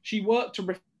 because she worked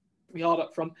terrifically hard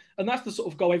up front, and that's the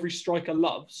sort of goal every striker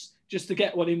loves, just to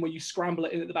get one in where you scramble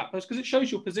it in at the back post, because it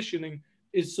shows your positioning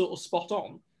is sort of spot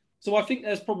on. So I think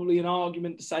there's probably an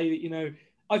argument to say that,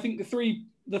 I think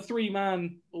the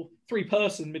three-man or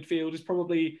three-person midfield is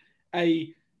probably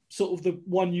a sort of the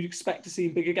one you'd expect to see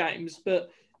in bigger games. But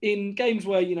in games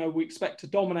where, we expect to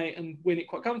dominate and win it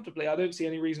quite comfortably, I don't see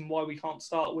any reason why we can't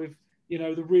start with,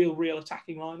 the real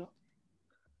attacking lineup.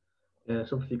 Yeah,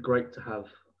 it's obviously great to have,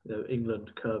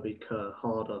 England, Kirby, Kerr,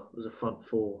 Harder as a front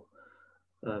four.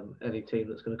 Any team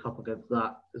that's going to come against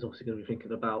that is obviously going to be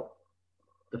thinking about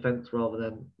defence rather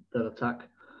than attack.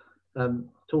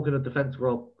 Talking of defence,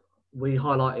 Rob, we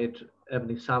highlighted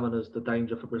Ebony Salmon as the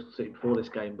danger for Bristol City before this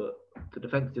game, but the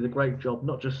defence did a great job,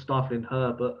 not just stifling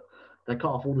her, but they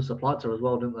cut off all the supply to her as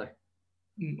well, didn't they?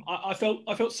 I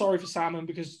felt sorry for Salmon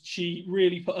because she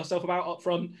really put herself about up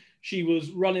front. She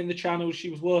was running the channels, she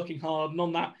was working hard, and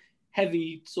on that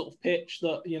heavy sort of pitch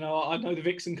that, I know the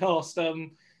Vixen cast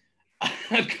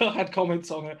had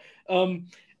comments on it.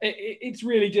 It's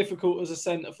really difficult as a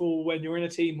centre forward when you're in a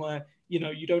team where,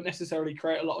 you don't necessarily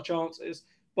create a lot of chances.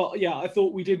 But yeah, I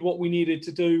thought we did what we needed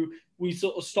to do. We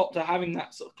sort of stopped her having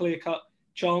that sort of clear-cut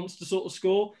chance to sort of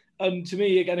score. And to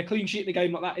me, again, a clean sheet in a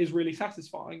game like that is really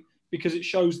satisfying because it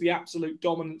shows the absolute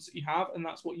dominance that you have, and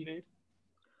that's what you need.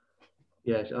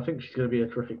 Yeah, I think she's going to be a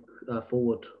terrific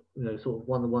forward. Sort of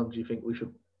one of the ones you think we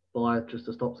should buy just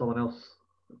to stop someone else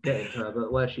getting her.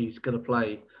 But where she's going to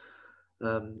play,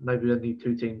 maybe we only need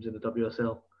 2 teams in the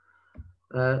WSL.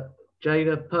 Jane,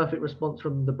 a perfect response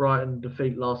from the Brighton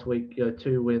defeat last week.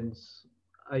 2 wins,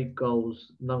 8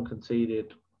 goals, none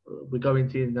conceded. We go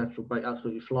into the international break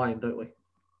absolutely flying, don't we?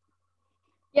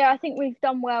 Yeah, I think we've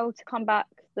done well to come back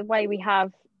the way we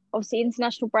have. Obviously,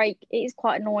 international break, it is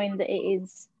quite annoying that it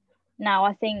is now.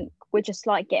 I think we're just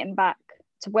like getting back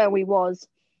to where we was.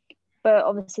 But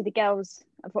obviously the girls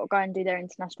have got to go and do their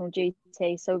international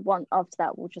duty. So after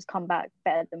that, we'll just come back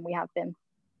better than we have been.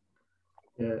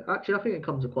 Yeah, actually, I think it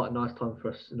comes at quite a nice time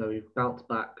for us. We bounce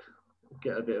back,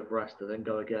 get a bit of rest, and then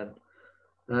go again.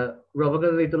 Rob, I'm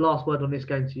going to leave the last word on this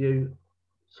game to you.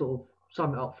 Sort of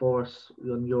sum it up for us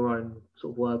on your own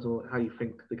sort of words or how you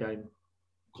think the game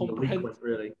went,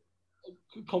 really.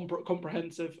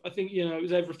 Comprehensive. I think, it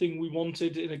was everything we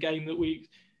wanted in a game that we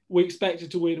expected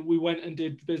to win. We went and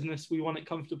did the business. We won it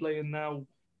comfortably, and now,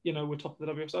 we're top of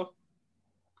the WSL.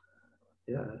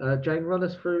 Yeah. Jane, run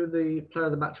us through the player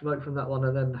of the match vote from that one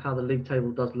and then how the league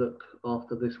table does look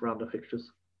after this round of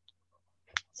fixtures.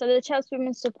 So the Chelsea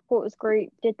Women's Supporters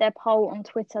Group did their poll on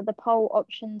Twitter. The poll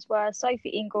options were Sophie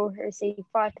Ingle, who received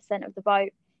 5% of the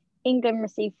vote. England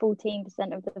received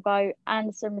 14% of the vote.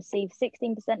 Anderson received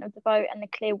 16% of the vote. And the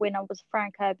clear winner was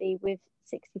Fran Kirby with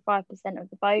 65% of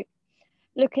the vote.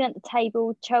 Looking at the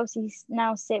table, Chelsea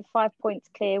now sit 5 points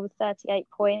clear with 38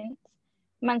 points.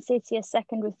 Man City are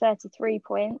second with 33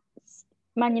 points.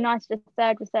 Man United are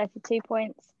third with 32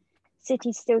 points.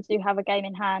 City still do have a game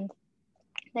in hand.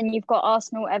 Then you've got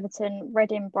Arsenal, Everton,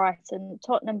 Reading, Brighton,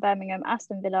 Tottenham, Birmingham,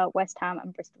 Aston Villa, West Ham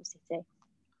and Bristol City.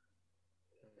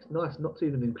 It's nice not to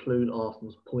even include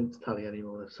Arsenal's points tally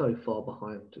anymore. They're so far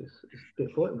behind. It's a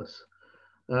bit pointless.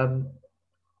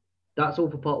 That's all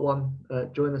for part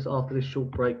 1. Join us after this short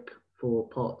break for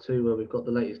part 2, where we've got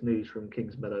the latest news from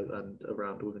Kingsmeadow and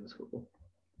around women's football.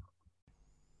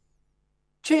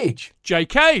 Chidge.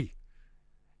 JK,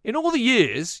 in all the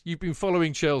years you've been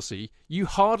following Chelsea, you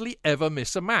hardly ever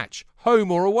miss a match,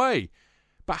 home or away.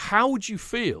 But how would you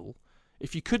feel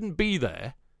if you couldn't be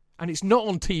there and it's not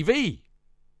on TV?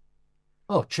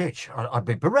 Oh, Chidge, I'd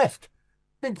be bereft,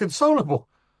 inconsolable.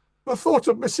 The thought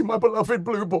of missing my beloved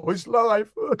Blue Boys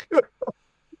live.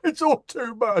 It's all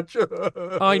too much.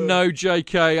 I know,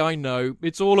 JK, I know.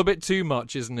 It's all a bit too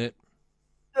much, isn't it?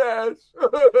 Yes.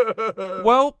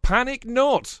 Well, panic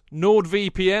not.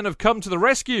 NordVPN have come to the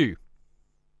rescue.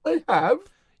 They have?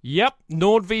 Yep,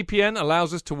 NordVPN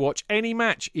allows us to watch any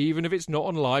match, even if it's not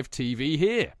on live TV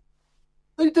here.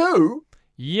 They do?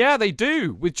 Yeah, they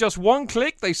do. With just one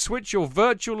click, they switch your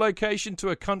virtual location to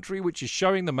a country which is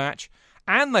showing the match,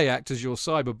 and they act as your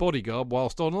cyber bodyguard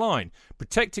whilst online,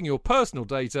 protecting your personal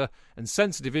data and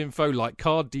sensitive info like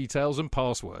card details and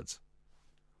passwords.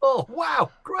 Oh,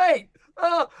 wow, great.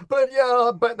 But yeah,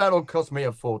 I bet that'll cost me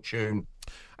a fortune.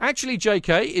 Actually,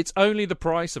 JK, it's only the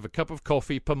price of a cup of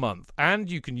coffee per month,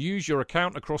 and you can use your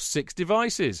account across 6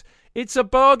 devices. It's a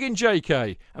bargain,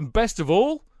 JK, and best of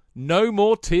all, no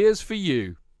more tears for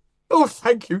you. Oh,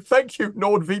 thank you,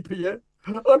 NordVPN.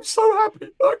 I'm so happy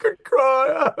I could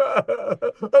cry.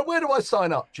 Where do I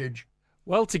sign up, Chidge?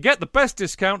 Well, to get the best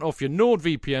discount off your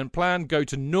NordVPN plan, go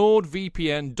to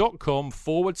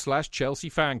nordvpn.com/Chelsea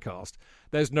Fancast.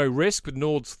 There's no risk with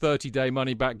Nord's 30-day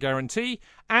money-back guarantee,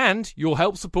 and you'll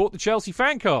help support the Chelsea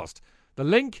Fancast. The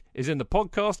link is in the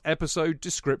podcast episode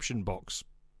description box.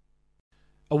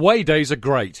 Away days are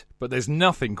great, but there's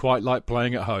nothing quite like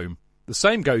playing at home. The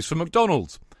same goes for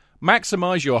McDonald's.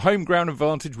 Maximise your home ground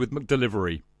advantage with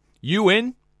McDelivery. You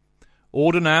in?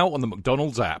 Order now on the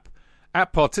McDonald's app.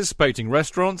 At participating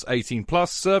restaurants, 18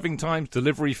 plus, serving times,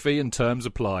 delivery fee and terms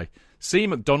apply. See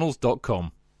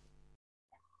mcdonalds.com.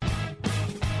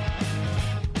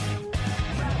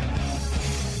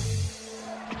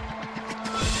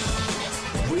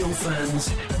 Real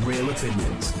fans, real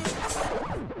opinions.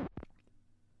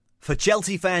 For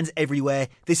Chelsea fans everywhere,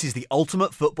 this is the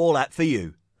ultimate football app for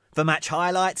you. For match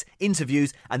highlights,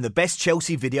 interviews and the best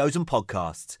Chelsea videos and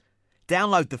podcasts.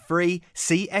 Download the free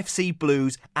CFC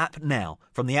Blues app now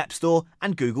from the App Store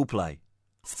and Google Play.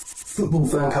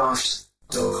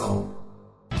 Footballfancast.com.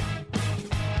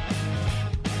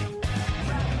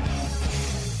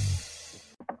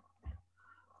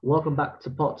 Welcome back to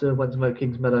part 2 of Wentworth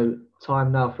Kings Meadow.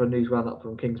 Time now for a news roundup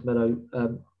from Kings Meadow.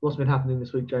 What's been happening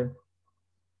this week, Jane?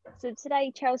 So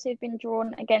today, Chelsea have been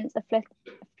drawn against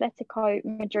Atletico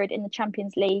Madrid in the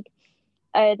Champions League.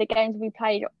 The games we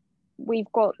played,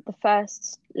 we've got the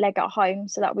first leg at home,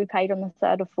 so that will be played on the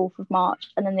 3rd or 4th of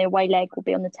March, and then the away leg will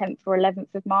be on the 10th or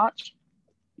 11th of March.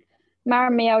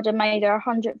 Maren Mjelde made her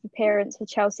 100th appearance for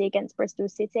Chelsea against Bristol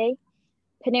City.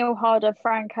 Pernille Harder,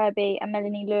 Fran Kirby and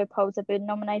Melanie Leopold have been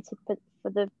nominated for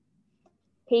the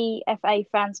PFA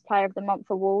Fans Player of the Month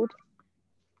award.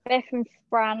 Beth and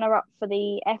Fran are up for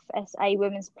the FSA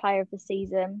Women's Player of the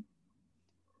Season.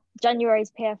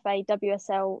 January's PFA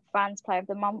WSL Fans Player of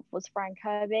the Month was Fran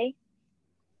Kirby.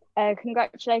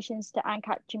 Congratulations to Anne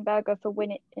Katzenberger for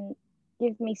winning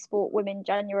Give Me Sport Women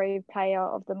January Player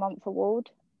of the Month award.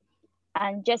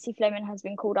 And Jessie Fleming has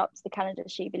been called up to the Canada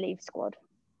She Believes squad.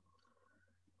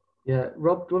 Yeah,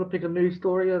 Rob, do you want to pick a news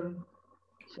story and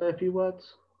say a few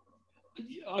words?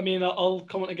 I mean, I'll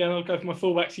comment again. I'll go for my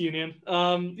fullbacks union.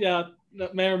 Maren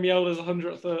Mjelde's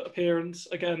 100th appearance.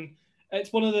 Again,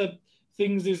 it's one of the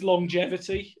things is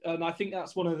longevity, and I think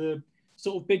that's one of the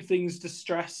sort of big things to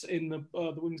stress in the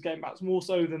women's game. Perhaps more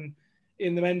so than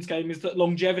in the men's game, is that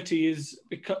longevity is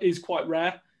quite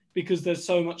rare because there's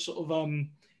so much sort of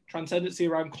transcendency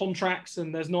around contracts,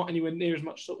 and there's not anywhere near as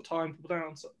much sort of time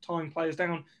players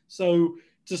down. So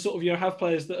to sort of have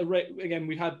players that are again,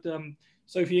 we've had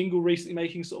Sophie Ingle recently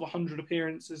making sort of 100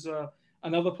 appearances,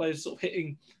 and other players sort of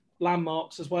hitting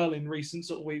landmarks as well in recent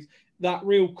sort of weeks. That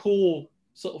real core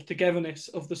sort of togetherness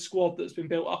of the squad that's been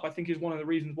built up, I think, is one of the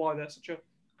reasons why they're such a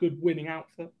good winning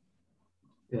outfit.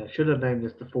 Yeah, should have named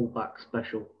this the fullback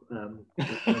special.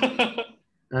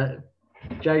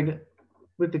 Jane,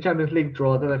 with the Champions League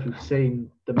draw, I don't know if you've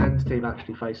seen the men's team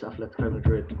actually face Atletico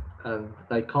Madrid.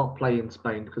 They can't play in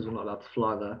Spain because we're not allowed to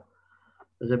fly there.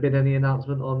 Has there been any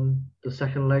announcement on the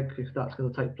second leg, if that's going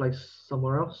to take place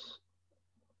somewhere else?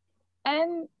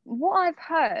 What I've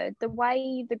heard, the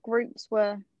way the groups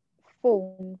were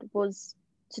formed was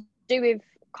to do with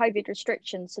COVID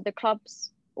restrictions. So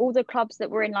all the clubs that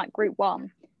were in like Group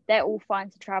 1, they're all fine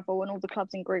to travel, and all the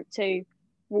clubs in Group 2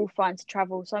 were all fine to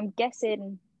travel. So I'm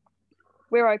guessing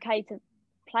we're okay to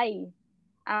play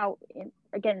out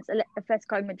against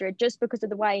Atletico Madrid just because of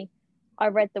the way I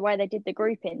read the way they did the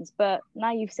groupings. But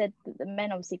now you've said that the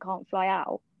men obviously can't fly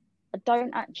out, I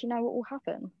don't actually know what will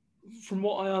happen. From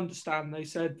what I understand, they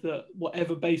said that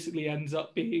whatever basically ends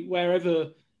up being, wherever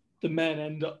the men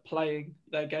end up playing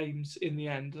their games in the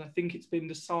end, and I think it's been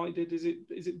decided, is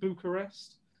it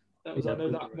Bucharest? That was, I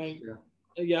know that name.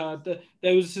 Yeah,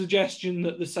 there was a suggestion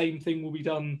that the same thing will be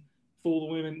done for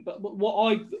the women. But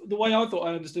the way I thought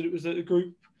I understood it was that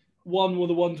Group 1 were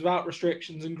the ones without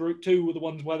restrictions, and Group 2 were the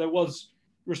ones where there was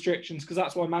restrictions, because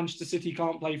that's why Manchester City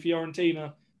can't play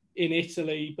Fiorentina in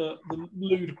Italy. But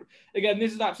again,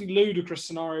 this is an absolutely ludicrous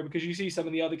scenario, because you see some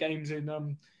of the other games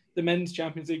in the men's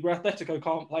Champions League where Atletico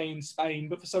can't play in Spain,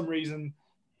 but for some reason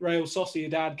Real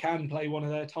Sociedad can play one of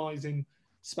their ties in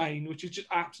Spain, which is just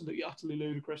absolutely, utterly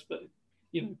ludicrous. But,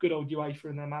 good old UEFA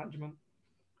and their management.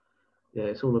 Yeah,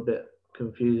 it's all a bit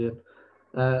confusing.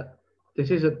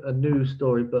 This isn't a news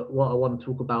story, but what I want to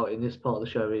talk about in this part of the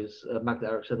show is Magda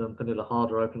Eriksson and Pernille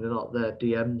Harder opening up their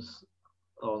DMs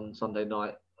on Sunday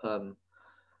night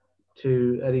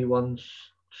to anyone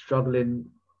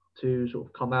struggling to sort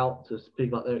of come out to speak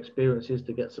about their experiences,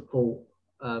 to get support.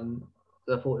 I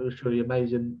thought it was truly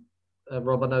amazing.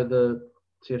 Rob, I know the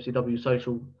CFCW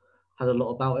social had a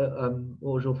lot about it.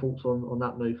 What was your thoughts on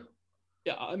that move?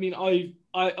 Yeah, I mean,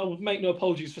 I'll make no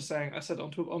apologies for saying, I said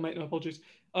on Twitter, I'll make no apologies.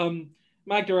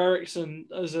 Magda Eriksson,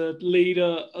 as a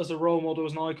leader, as a role model,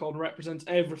 as an icon, represents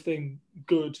everything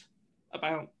good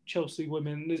about Chelsea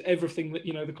women. There's everything that,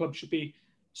 the club should be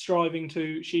striving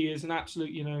to. She is an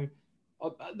absolute,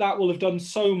 that will have done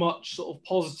so much sort of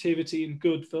positivity and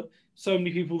good for so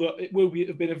many people that it will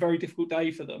have been a very difficult day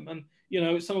for them. And,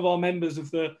 some of our members of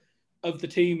the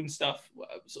team and stuff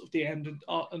sort of DM'd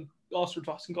and asked for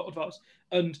advice and got advice.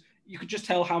 And you could just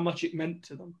tell how much it meant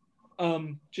to them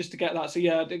just to get that. So,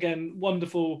 yeah, again,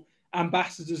 wonderful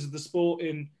ambassadors of the sport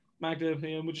in Magda,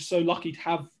 and we're just so lucky to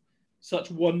have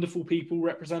such wonderful people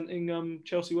representing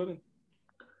Chelsea women.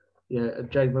 Yeah,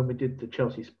 Jane, when we did the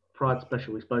Chelsea Pride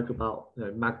special, we spoke about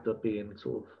Magda being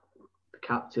sort of the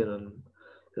captain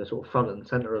and sort of front and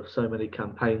centre of so many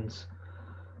campaigns.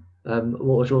 What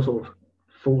was your sort of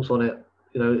thoughts on it?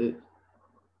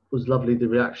 was lovely, the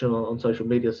reaction on social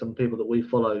media. Some people that we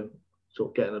follow sort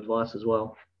of getting advice as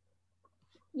well.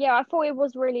 Yeah, I thought it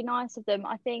was really nice of them.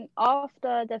 I think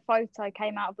after the photo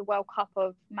came out of the World Cup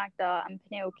of Magda and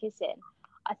Pernille kissing,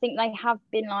 I think they have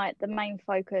been like the main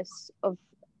focus of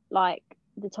like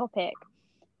the topic.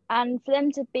 And for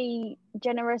them to be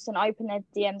generous and open their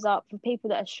DMs up for people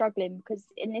that are struggling, because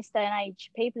in this day and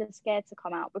age, people are scared to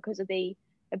come out because of the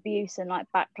abuse and like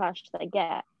backlash they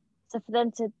get. So for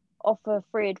them to offer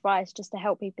free advice just to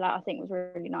help people out, I think was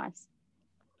really nice.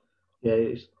 Yeah,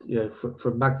 it's,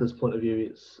 from Magda's point of view,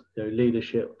 it's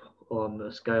leadership on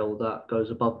a scale that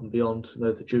goes above and beyond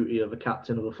the duty of a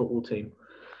captain of a football team.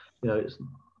 It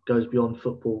goes beyond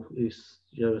football. It's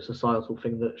a societal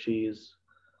thing that she is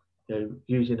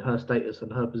using her status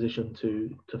and her position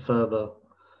to further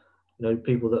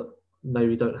people that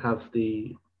maybe don't have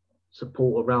the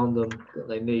support around them that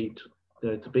they need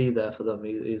to be there for them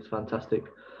is fantastic.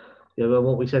 And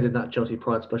what we said in that Chelsea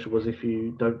Pride special was, if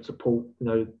you don't support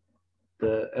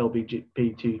the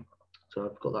LGBTQ, so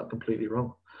I've got that completely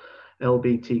wrong,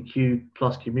 LGBTQ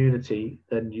plus community,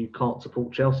 then you can't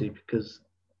support Chelsea, because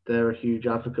they're a huge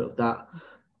advocate of that.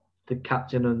 The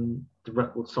captain and the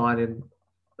record signing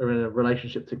are in a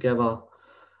relationship together.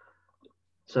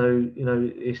 So,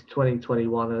 it's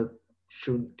 2021. I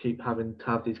shouldn't keep having to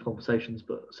have these conversations,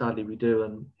 but sadly we do.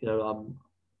 And, I'm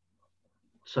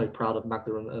so proud of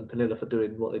Magda and Pernille for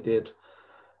doing what they did,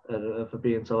 and for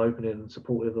being so open and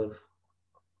supportive of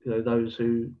those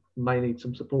who may need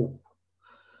some support.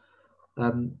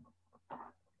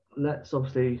 Let's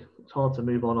obviously, it's hard to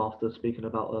move on after speaking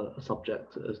about a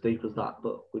subject as deep as that,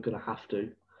 but we're going to have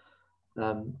to.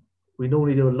 We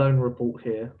normally do a loan report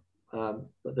here,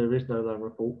 but there is no loan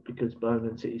report because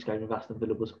Birmingham City's game with Aston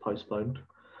Villa was postponed.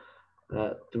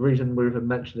 The reason we're even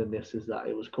mentioning this is that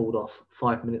it was called off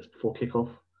 5 minutes before kickoff.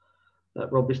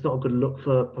 Rob, it's not a good look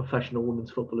for professional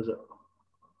women's football, is it?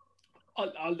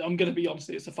 I'm going to be honest,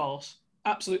 it's a farce.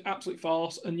 Absolute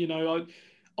farce. And,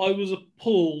 I was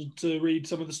appalled to read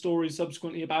some of the stories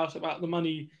subsequently about the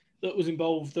money that was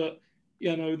involved that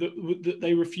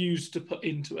they refused to put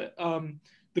into it.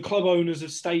 The club owners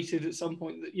have stated at some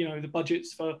point that, the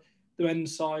budgets for the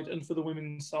men's side and for the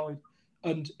women's side,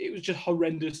 and it was just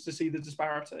horrendous to see the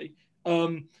disparity.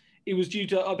 It was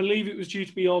I believe it was due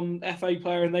to be on FA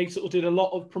Player, and they sort of did a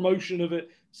lot of promotion of it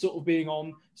sort of being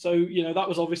on. So, that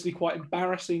was obviously quite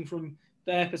embarrassing from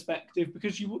their perspective,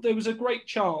 because there was a great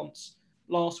chance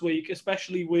last week,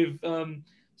 especially with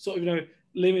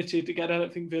limited to get. I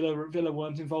don't think Villa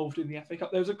weren't involved in the FA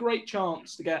Cup. There was a great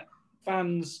chance to get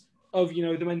fans of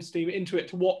the men's team into it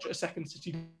to watch a second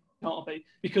City derby,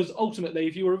 because ultimately,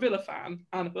 if you were a Villa fan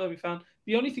and a Birmingham fan,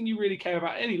 the only thing you really care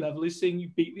about at any level is seeing you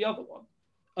beat the other one.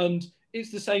 And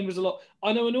it's the same as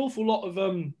I know an awful lot of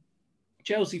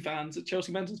Chelsea fans at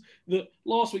Chelsea Mentors that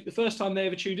last week, the first time they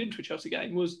ever tuned into a Chelsea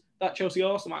game was that Chelsea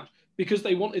Arsenal match, because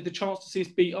they wanted the chance to see us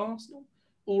beat Arsenal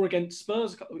or against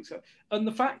Spurs a couple of weeks ago. And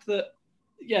the fact that,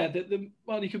 the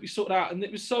money could be sorted out, and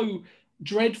it was so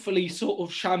dreadfully sort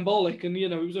of shambolic, and, it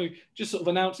was just sort of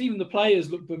announced, even the players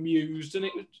looked bemused, and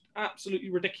it was absolutely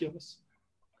ridiculous.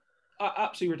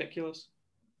 Absolutely ridiculous.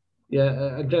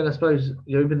 Yeah, again, I suppose,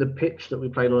 even the pitch that we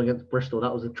played on against Bristol,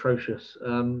 that was atrocious.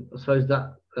 I suppose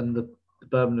that and the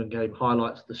Birmingham game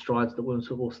highlights the strides that women's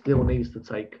football still needs to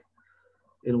take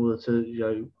in order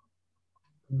to,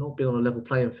 not be on a level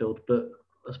playing field, but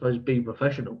I suppose be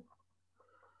professional.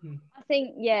 I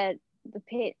think, the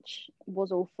pitch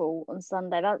was awful on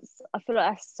Sunday. I feel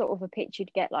like that's sort of a pitch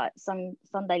you'd get like some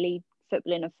Sunday league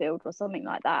football in a field or something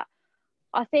like that.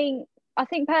 I think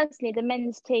personally the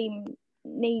men's team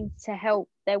needs to help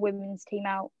their women's team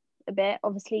out a bit.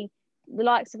 Obviously, the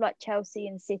likes of like Chelsea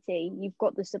and City, you've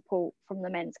got the support from the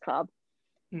men's club.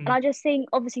 And I just think,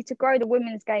 obviously, to grow the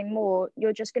women's game more,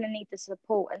 you're just going to need the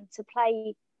support, and to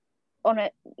play on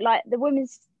it. Like, the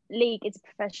women's league is a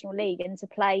professional league, and to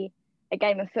play a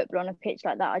game of football on a pitch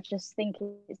like that, I just think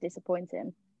it's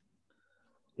disappointing.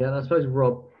 Yeah, and I suppose,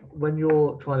 Rob, when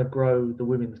you're trying to grow the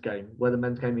women's game, where the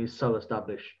men's game is so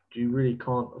established, you really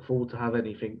can't afford to have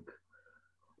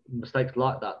mistakes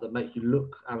like that make you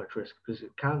look amateurish, because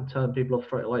it can turn people off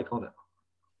straight away, can't it?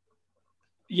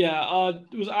 Yeah, I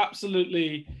was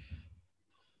absolutely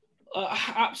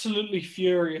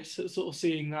furious at sort of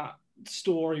seeing that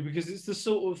story, because it's the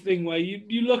sort of thing where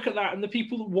you look at that, and the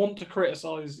people that want to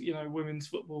criticise, women's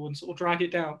football and sort of drag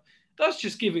it down, that's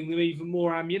just giving them even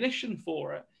more ammunition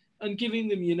for it, and giving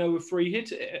them, a free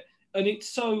hit at it. And it's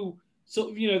so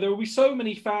sort of, there will be so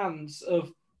many fans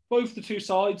of both the two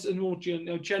sides, and more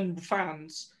general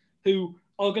fans who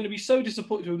are going to be so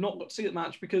disappointed to have not got to see that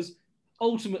match, because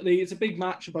ultimately it's a big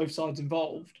match for both sides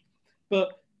involved.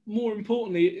 But more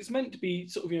importantly, it's meant to be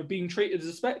sort of, being treated as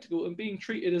a spectacle and being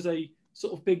treated as a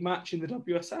sort of big match in the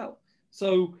WSL.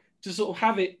 So to sort of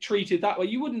have it treated that way,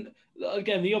 you wouldn't,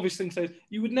 again, the obvious thing says,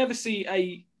 you would never see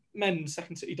a men's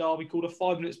Second City derby called a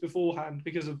 5 minutes beforehand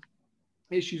because of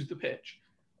issues with the pitch.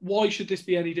 Why should this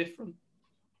be any different?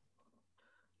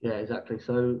 Yeah, exactly.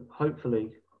 So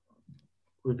hopefully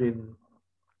within,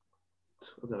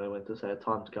 I don't know when to say a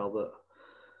timescale, but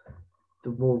the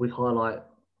more we highlight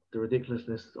the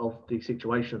ridiculousness of these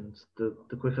situations, the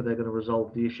quicker they're going to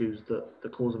resolve the issues that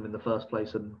cause them in the first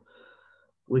place, and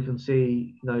we can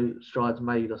see strides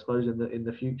made, I suppose, in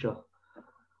the future.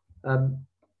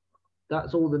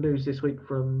 That's all the news this week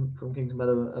from Kings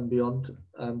Meadow and beyond.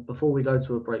 Before we go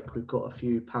to a break, we've got a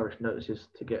few parish notices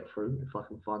to get through, if I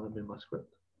can find them in my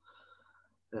script.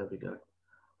 There we go.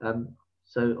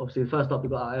 So obviously, first up,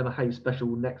 we've got our Emma Hayes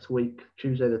special next week,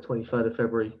 Tuesday the 23rd of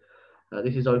February.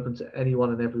 This is open to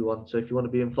anyone and everyone. So if you want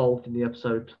to be involved in the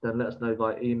episode, then let us know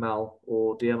via email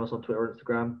or DM us on Twitter or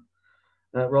Instagram.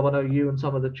 Rob, I know you and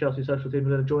some of the Chelsea social team are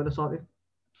going to join us, aren't you?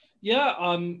 Yeah,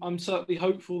 I'm certainly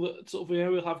hopeful that sort of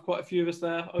we'll have quite a few of us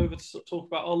there over to sort of talk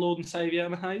about our Lord and Saviour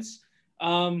Emma Hayes.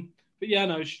 But yeah,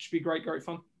 no, it should be great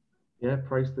fun. Yeah,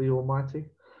 praise the Almighty.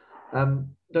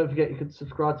 Don't forget you can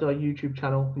subscribe to our YouTube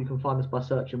channel. You can find us by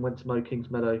searching Went to Mow Kings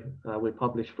Meadow. We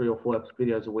publish 3 or 4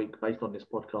 videos a week based on this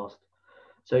podcast.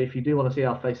 So if you do want to see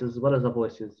our faces as well as our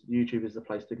voices, YouTube is the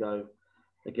place to go.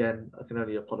 Again, I can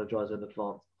only apologise in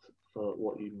advance for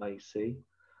what you may see.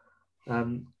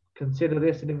 Consider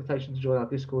this an invitation to join our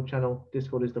Discord channel.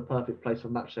 Discord is the perfect place for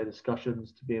matchday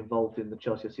discussions, to be involved in the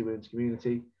Chelsea FC women's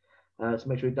community. So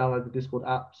make sure you download the Discord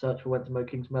app, search for Went to Mow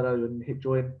Kings Meadow and hit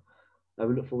join.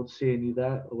 We look forward to seeing you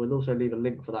there. We'll also leave a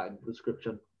link for that in the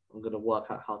description. I'm going to work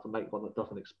out how to make one that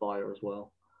doesn't expire as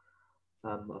well.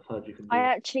 I've heard you can do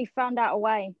actually found out a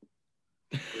way.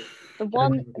 The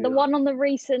one on the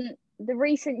recent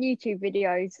YouTube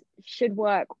videos should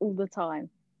work all the time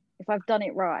if I've done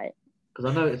it right. Because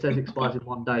I know it says expires in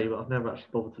 1 day, but I've never actually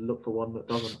bothered to look for one that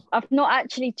doesn't. I've not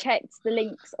actually checked the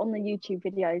links on the YouTube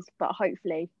videos, but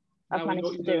hopefully I've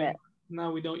managed to do it.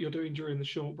 Now we know what you're doing during the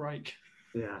short break.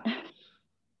 Yeah.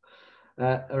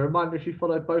 A reminder, if you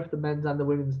follow both the men's and the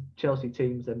women's Chelsea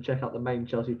teams, then check out the main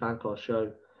Chelsea Fancast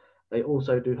show. They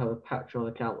also do have a Patreon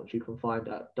account, which you can find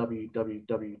at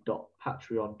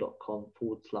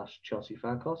www.patreon.com/Chelsea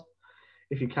Fancast.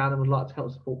 If you can and would like to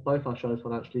help support both our shows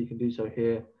financially, you can do so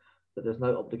here, but there's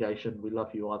no obligation. We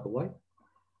love you either way.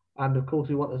 And of course,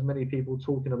 we want as many people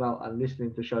talking about and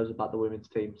listening to shows about the women's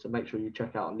team. So make sure you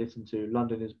check out and listen to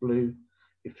London is Blue.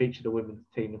 We feature the women's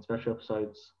team in special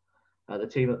episodes. The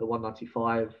team at the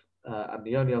 195, and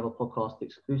the only other podcast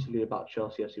exclusively about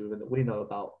Chelsea FC women that we know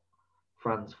about,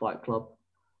 Fran's Fight Club.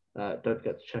 Don't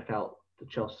forget to check out the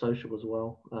Chelsea Social as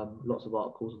well. Lots of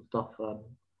articles and stuff that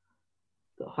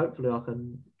hopefully I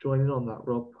can join in on that,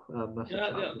 Rob.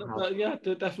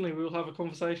 Definitely. We'll have a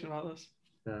conversation about this.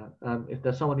 If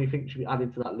there's someone you think should be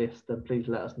added to that list, then please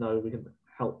let us know. We can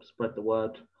help spread the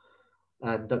word.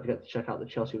 And don't forget to check out the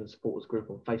Chelsea Women Supporters Group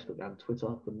on Facebook and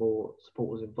Twitter. The more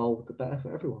supporters involved, the better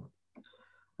for everyone.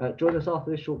 Join us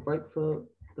after this short break for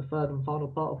the third and final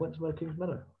part of Went to Mow Kings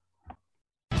Meadow.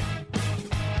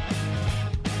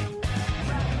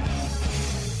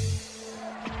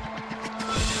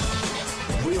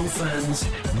 Real fans,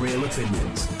 real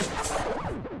opinions.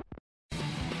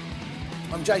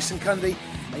 I'm Jason Cundy,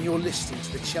 and you're listening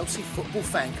to the Chelsea Football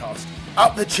Fancast.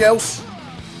 Up the Chelsea!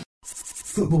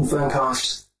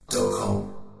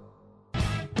 Footballfancast.com.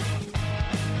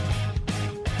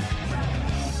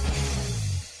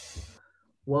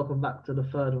 Welcome back to the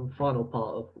third and final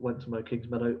part of Went to Mow Kings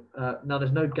Meadow. Now,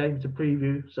 there's no game to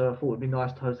preview, so I thought it'd be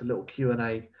nice to host a little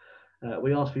Q&A.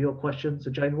 We asked for your questions.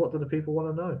 So, Jane, what do the people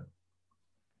want to know?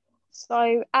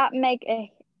 So, at Meg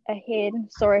Ahin,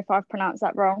 sorry if I've pronounced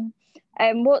that wrong,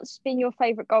 what's been your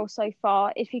favourite goal so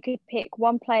far? If you could pick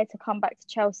one player to come back to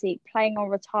Chelsea, playing or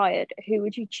retired, who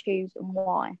would you choose and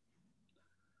why?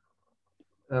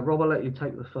 Rob, I'll let you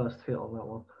take the first hit on that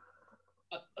one.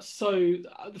 So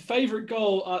the favourite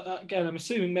goal, again, I'm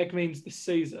assuming Meg means this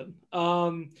season.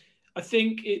 I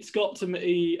think it's got to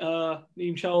be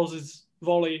Liam Charles's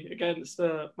volley against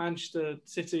Manchester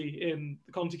City in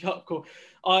the Conti Cup.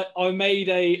 I made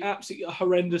a absolutely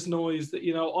horrendous noise that,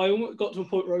 I almost got to a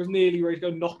point where I was nearly ready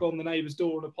to go knock on the neighbour's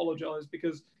door and apologise,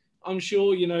 because I'm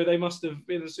sure, they must have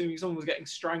been assuming someone was getting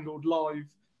strangled live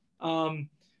at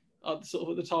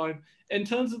the time. In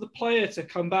terms of the player to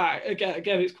come back,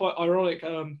 again, it's quite ironic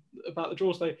about the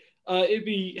draw today. It'd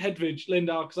be Hedvig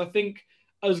Lindahl, because I think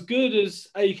as good as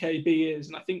AKB is,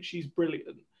 and I think she's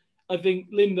brilliant, I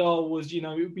think Lindahl was, it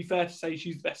would be fair to say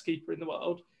she's the best keeper in the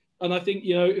world. And I think,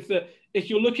 if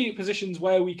you're looking at positions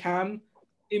where we can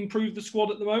improve the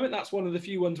squad at the moment, that's one of the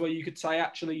few ones where you could say,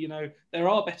 actually, there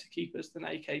are better keepers than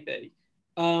AKB.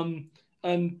 And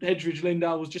Hedgeridge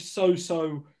Lindahl was just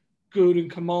so good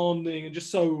and commanding and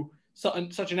just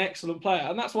such an excellent player.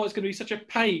 And that's why it's going to be such a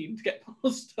pain to get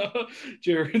past her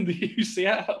during the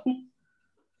UCL.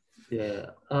 Yeah,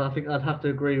 I think I'd have to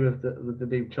agree with the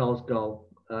Niamh Charles goal.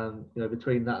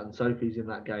 Between that and Sophie's in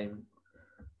that game,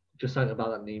 just something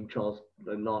about that Niamh Charles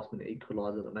last minute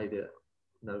equaliser that made it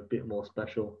a bit more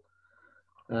special.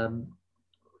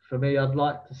 For me, I'd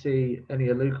like to see Eni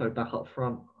Aluko back up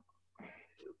front,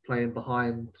 playing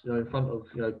behind, in front of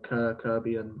Kerr,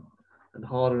 Kirby and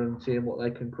Harder, and seeing what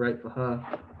they can create for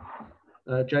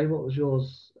her. Jane, what was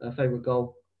yours favourite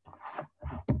goal?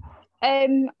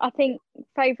 I think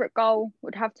favourite goal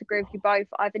would have to agree with you both,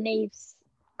 either Niamh's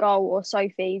goal or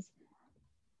Sophie's,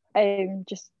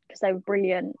 just because they were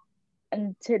brilliant.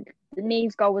 And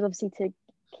Niamh's goal was obviously to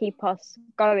keep us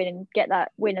going and get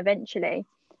that win eventually.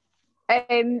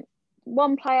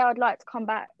 One player I'd like to come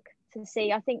back to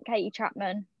see, I think Katie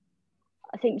Chapman.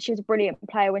 I think she was a brilliant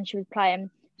player when she was playing.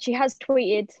 She has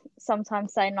tweeted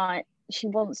sometimes saying she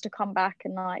wants to come back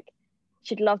and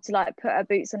she'd love to put her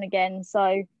boots on again.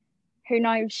 So who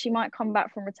knows, she might come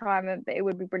back from retirement, but it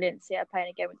would be brilliant to see her playing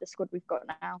again with the squad we've got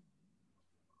now.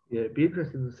 Yeah, it'd be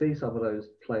interesting to see some of those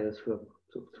players from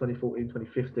sort of 2014,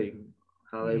 2015,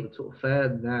 how they would sort of fare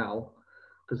now,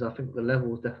 because I think the level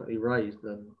was definitely raised,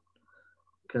 and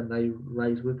can they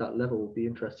raise with that level would be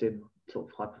interesting, sort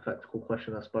of hypothetical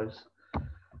question, I suppose.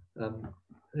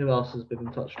 Who else has been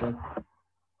in touch, John?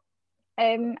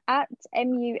 At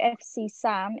MUFC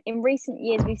Sam, in recent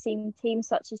years we've seen teams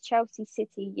such as Chelsea,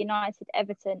 City, United,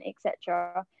 Everton,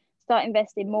 etc. start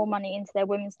investing more money into their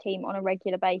women's team on a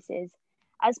regular basis.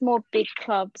 As more big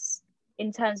clubs,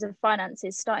 in terms of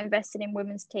finances, start investing in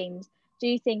women's teams, do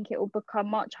you think it will become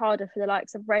much harder for the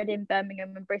likes of Reading,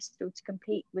 Birmingham and Bristol to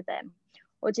compete with them?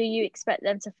 Or do you expect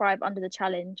them to thrive under the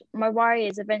challenge? My worry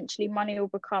is eventually money will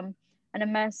become an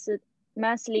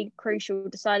immensely crucial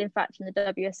deciding factor in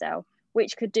the WSL,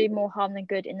 which could do more harm than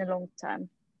good in the long term.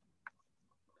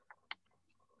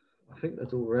 I think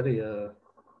there's already a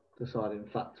deciding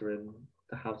factor in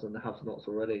the haves and the have-nots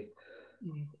already.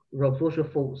 Rob, what's your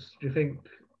thoughts? Do you think?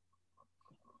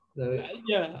 I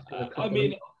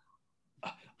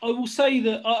will say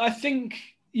that I think,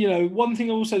 one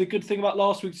thing I will say, the good thing about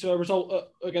last week's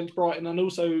result against Brighton and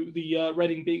also the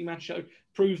Reading beating Manchester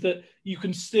proved that you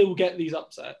can still get these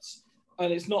upsets.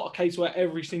 And it's not a case where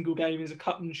every single game is a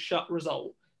cut and shut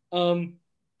result.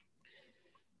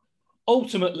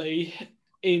 Ultimately,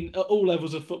 at all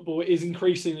levels of football, it is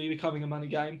increasingly becoming a money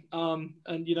game. And,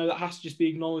 that has to just be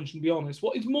acknowledged and be honest.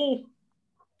 What is more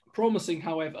promising,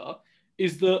 however,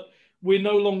 is that we're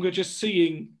no longer just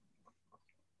seeing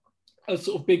a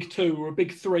sort of big two or a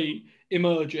big three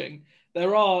emerging.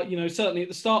 There are, certainly at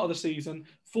the start of the season,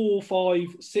 4,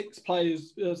 5, 6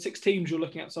 players, 6 teams you're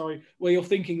looking at, where you're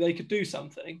thinking they could do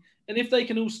something. And if they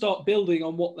can all start building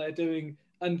on what they're doing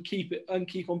and keep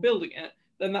on building it,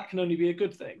 then that can only be a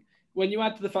good thing. When you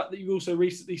add to the fact that you've also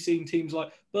recently seen teams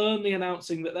like Burnley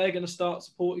announcing that they're going to start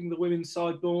supporting the women's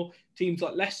side more, teams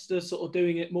like Leicester sort of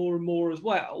doing it more and more as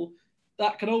well,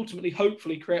 that can ultimately,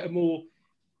 hopefully, create a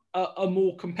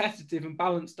more competitive and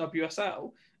balanced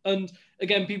WSL. And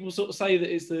again, people sort of say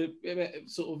that it's the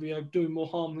sort of, doing more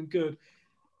harm than good.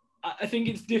 I think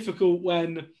it's difficult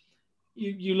when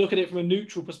you look at it from a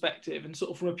neutral perspective and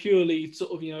sort of from a purely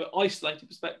sort of, isolated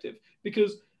perspective,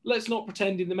 because let's not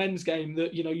pretend in the men's game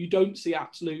that, you don't see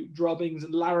absolute drubbings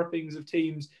and larrapings of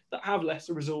teams that have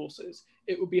lesser resources.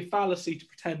 It would be a fallacy to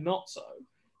pretend not so.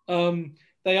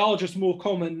 They are just more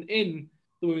common in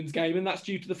the women's game, and that's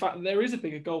due to the fact that there is a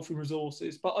bigger golf in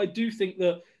resources. But I do think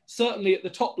that certainly at the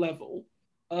top level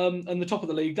and the top of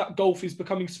the league, that golf is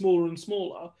becoming smaller and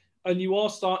smaller, and you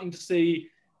are starting to see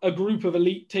a group of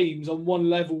elite teams on one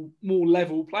level, more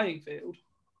level playing field.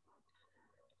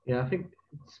 Yeah, I think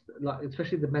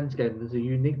especially the men's game, there's a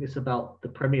uniqueness about the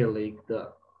Premier League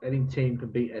that any team can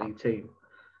beat any team.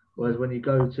 Whereas when you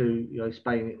go to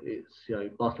Spain, it's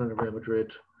Barcelona, Real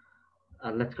Madrid,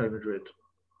 Atletico Madrid,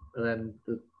 and then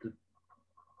the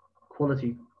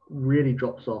quality really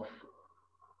drops off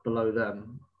below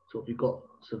them. So you've got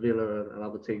Sevilla and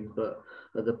other teams, but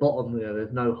at the bottom,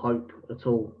 there's no hope at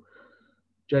all.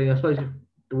 Jenny, I suppose if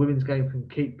the women's game can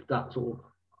keep that sort of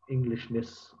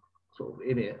Englishness sort of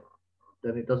in it,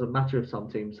 then it doesn't matter if some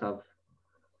teams have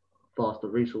faster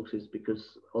resources,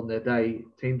 because on their day,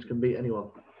 teams can beat anyone.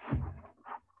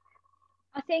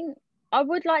 I think I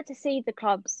would like to see the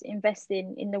clubs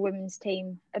investing in the women's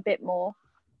team a bit more.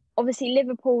 obviously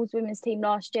Liverpool's women's team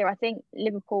last year, I think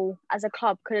Liverpool as a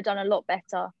club could have done a lot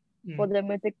better for them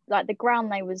with the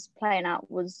ground they was playing at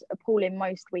was appalling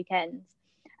most weekends.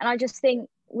 And I just think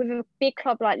with a big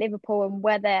club like Liverpool and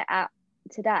where they're at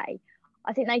today,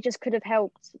 I think they just could have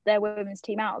helped their women's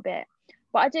team out a bit.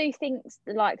 But I do think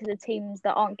the teams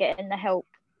that aren't getting the help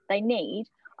they need,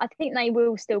 I think they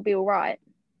will still be all right.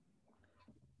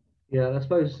 Yeah, and I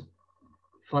suppose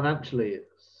financially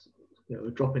it's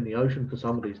a drop in the ocean for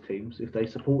some of these teams if they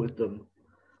supported them.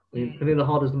 I mean, Pernilla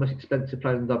Harder's the most expensive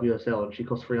player in the WSL, and she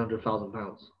costs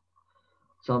 £300,000.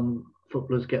 Some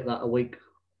footballers get that a week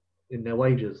in their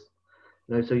wages.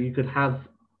 So you could have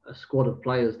a squad of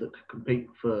players that could compete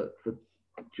for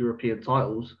European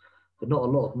titles for not a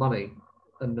lot of money.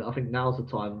 And I think now's the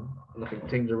time, and I think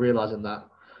teams are realising that,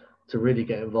 to really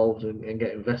get involved and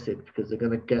get invested, because they're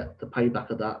going to get the payback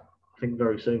of that, I think,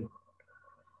 very soon.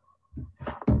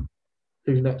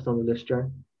 Who's next on the list,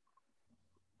 Jane?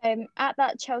 At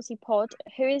that Chelsea pod,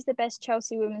 who is the best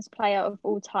Chelsea women's player of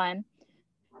all time?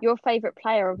 Your favourite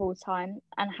player of all time?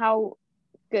 And how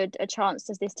good a chance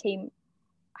does this team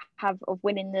have of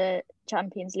winning the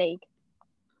Champions League?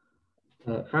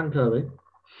 Fran Kirby.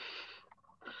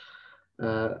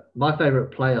 My favourite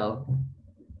player,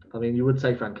 I mean, you would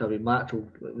say Fran Kirby. My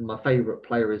favourite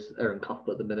player is Erin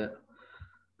Cuthbert at the minute.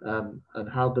 And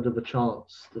how good of a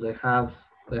chance do they have?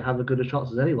 They have as good a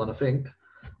chance as anyone, I think.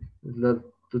 The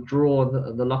draw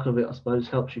and the luck of it, I suppose,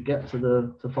 helps you get to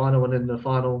the final, and in the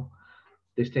final,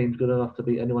 this team's good enough to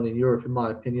beat anyone in Europe, in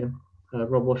my opinion.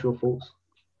 Rob, what's your thoughts?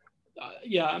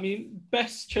 Yeah, I mean,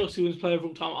 best Chelsea women's player of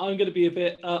all time. I'm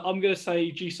going to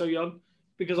say Ji So-young,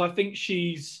 because I think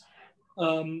she's,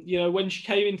 when she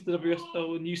came into the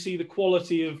WSL and you see the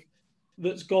quality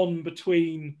that's gone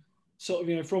between sort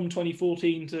of, from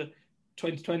 2014 to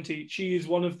 2020, she is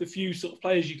one of the few sort of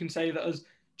players you can say that has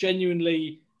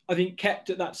genuinely, I think, kept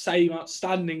at that same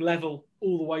outstanding level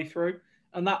all the way through.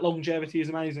 And that longevity is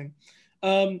amazing.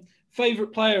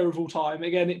 Favourite player of all time,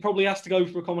 again, it probably has to go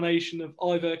for a combination of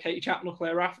either Katie Chapman or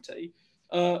Claire Rafferty.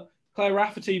 Claire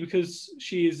Rafferty, because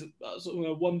she is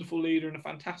a wonderful leader and a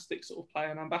fantastic sort of player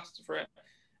and ambassador for it.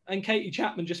 And Katie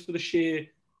Chapman, just for the sheer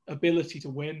ability to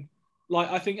win. Like,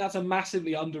 I think that's a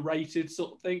massively underrated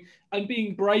sort of thing. And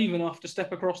being brave enough to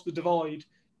step across the divide,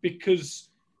 because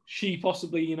she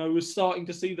possibly, was starting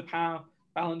to see the power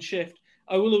balance shift.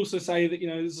 I will also say that,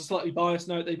 there's a slightly biased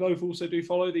note. They both also do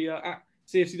follow the at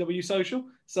CFCW social.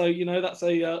 So, that's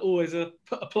always a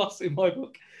plus in my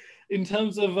book. In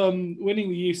terms of winning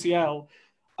the UCL,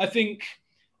 I think,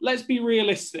 let's be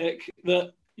realistic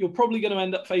that you're probably going to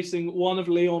end up facing one of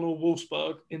Lyon or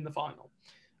Wolfsburg in the final.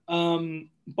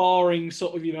 Barring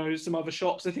sort of, some other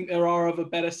shops. I think there are other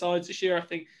better sides this year. I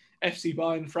think FC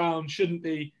Bayern Frauen shouldn't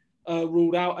be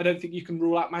ruled out. I don't think you can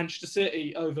rule out Manchester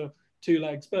City over two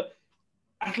legs. But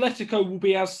Atletico will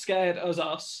be as scared as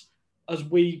us, as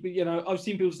we, I've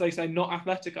seen people say not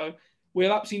Atletico. We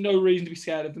have absolutely no reason to be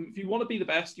scared of them. If you want to be the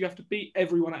best, you have to beat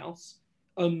everyone else.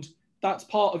 And that's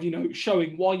part of,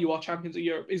 showing why you are champions of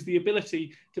Europe, is the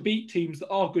ability to beat teams that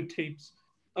are good teams.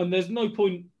 And there's no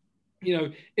point,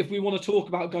 if we want to talk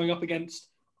about going up against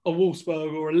a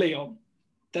Wolfsburg or a Lyon,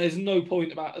 there's no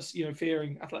point about us,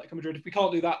 fearing Atletico Madrid. If we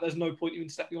can't do that, there's no point even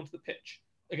stepping onto the pitch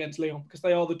against Lyon, because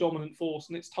they are the dominant force.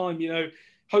 And it's time,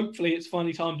 hopefully it's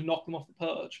finally time to knock them off the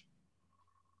perch.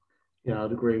 Yeah,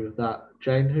 I'd agree with that.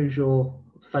 Jane, who's your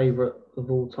favourite of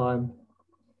all time?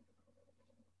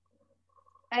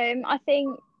 I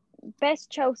think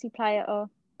best Chelsea player of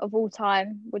all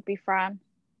time would be Fran.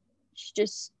 She's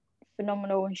just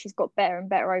phenomenal, and she's got better and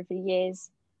better over the years.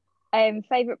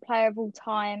 Favourite player of all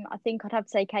time, I think I'd have to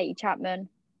say Katie Chapman,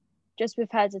 just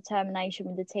with her determination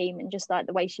with the team and just like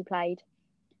the way she played.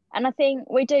 And I think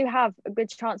we do have a good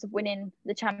chance of winning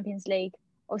the Champions League.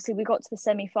 Obviously, we got to the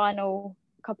semi-final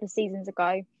a couple of seasons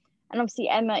ago, and obviously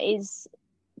Emma is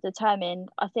determined.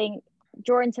 I think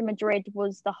drawing to Madrid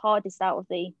was the hardest out of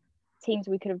the teams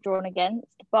we could have drawn against,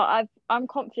 but I'm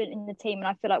confident in the team, and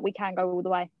I feel like we can go all the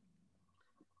way.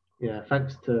 Yeah,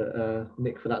 thanks to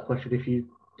Nick for that question. If you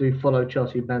do follow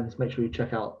Chelsea Men's, make sure you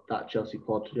check out that Chelsea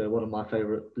pod. One of my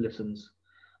favourite listens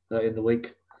in the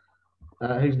week.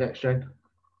 Who's next, Jane?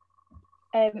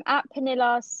 At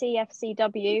Pernilla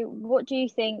CFCW, what do you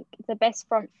think the best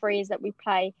front three is that we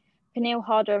play? Pernille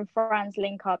Harder and Fran's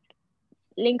link up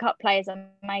play is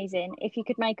amazing. If you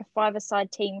could make a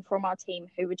five-a-side team from our team,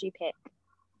 who would you pick?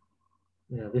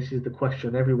 Yeah, this is the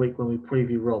question every week when we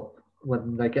preview Rob.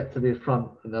 When they get to the front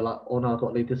and they're like, oh no, I've got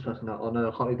to leave this person out. Oh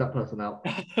no, I can't leave that person out.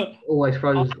 Always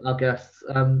throws our guests.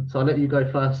 So I'll let you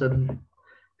go first. And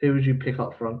who would you pick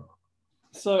up front?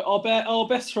 So our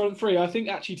best front three, I think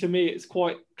actually to me it's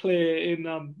quite clear in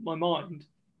my mind.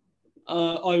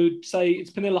 I would say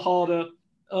it's Pernilla Harder,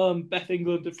 Beth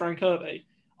England and Fran Kirby.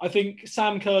 I think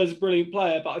Sam Kerr is a brilliant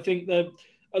player, but I think that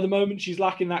at the moment she's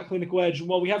lacking that clinical edge. And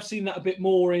while we have seen that a bit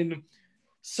more in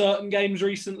certain games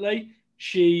recently,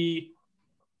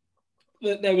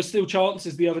 there were still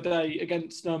chances the other day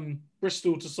against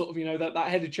Bristol to sort of, that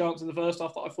headed chance in the first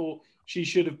half that I thought she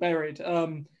should have buried.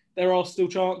 There are still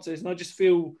chances, and I just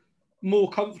feel more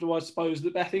comfortable, I suppose,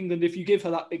 that Beth England, if you give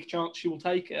her that big chance, she will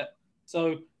take it.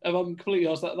 So if I'm completely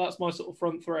honest, that's my sort of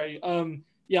front three.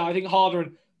 I think Harder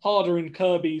and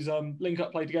Kirby's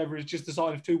link-up play together is just the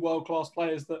sign of two world-class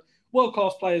players. That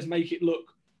world-class players make it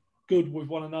look good with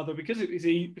one another because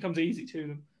it becomes easy to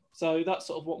them. So that's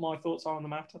sort of what my thoughts are on the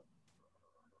matter.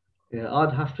 Yeah,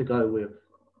 I'd have to go with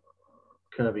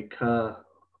Kirby, Kerr,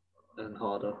 and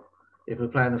Harder. If we're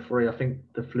playing the three, I think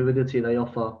the fluidity they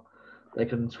offer, they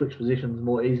can switch positions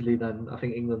more easily than I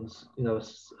think England's, a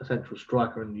central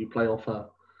striker, and you play off her.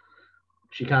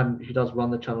 She does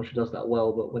run the channel, she does that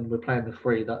well, but when we're playing the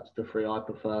three, that's the three I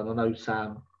prefer. And I know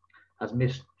Sam has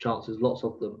missed chances, lots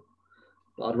of them,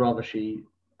 but I'd rather she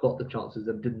got the chances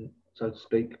than didn't, so to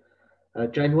speak.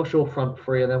 Jane, what's your front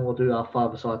three? And then we'll do our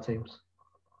five-a-side teams.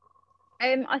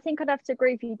 I think I'd have to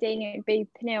agree with you, Dean. It would be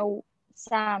Pernille,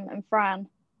 Sam and Fran.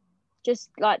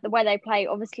 Just like the way they play.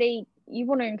 Obviously, you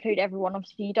want to include everyone.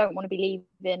 Obviously, you don't want to be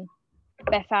leaving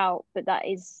Beth out, but that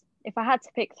is, if I had to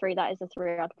pick three, that is the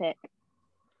three I'd pick.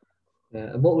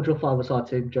 Yeah, and what would your five-a-side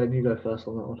team? Jane, you go first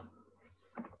on that one.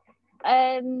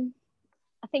 I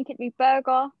think it'd be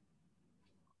Berger,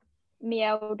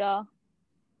 Mjelde,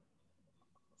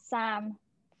 Sam,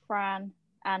 Fran,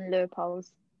 and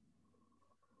Leupolz.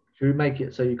 Should we make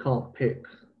it so you can't pick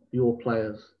your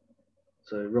players?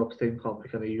 So Rob's team can't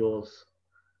pick any of yours,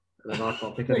 and then I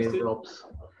can't pick any of Rob's.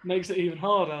 Makes it even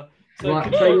harder. So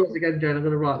right, say yours again, Jane. I'm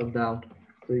going to write them down.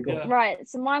 So you got Right,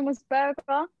 so mine was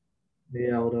Berger,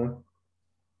 Mjelde,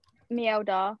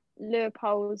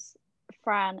 Leupolz,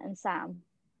 Fran, and Sam.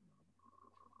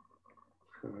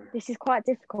 Okay. This is quite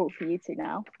difficult for you two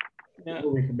now. Yeah.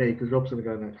 All we can be, because Rob's going to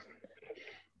go next.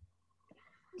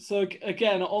 So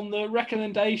again, on the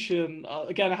recommendation,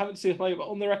 I haven't seen it play, but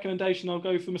on the recommendation, I'll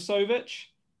go for Masovic.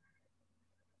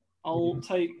 I'll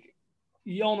take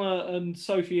Jonna and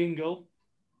Sophie Ingle.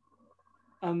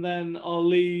 And then I'll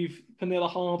leave Pernilla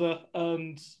Harder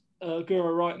and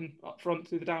Guro Reiten up front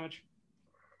to do the damage.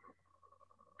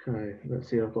 Okay, let's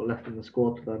see what I've got left in the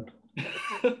squad then.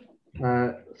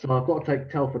 So I've got to take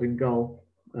Telford in goal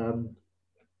because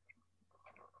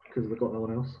I've got no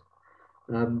one else.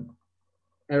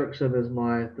 Eriksson as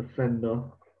my defender.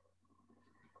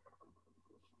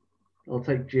 I'll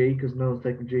take G because no one's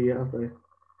taken G yet, have they?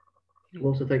 I'll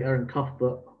also take Erin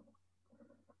Cuthbert.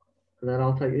 And then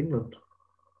I'll take England.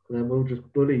 And then we'll just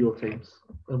bully your teams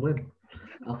and win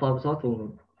our five-a-side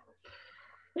tournament.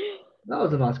 That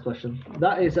was a nice question.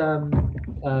 That is,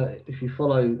 if you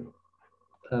follow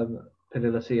Pernilla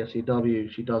CFCW,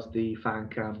 she does the fan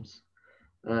cams.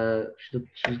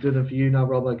 She's doing them for you now,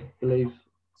 Rob, I believe.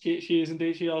 She is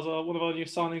indeed. She is one of our new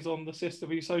signings on the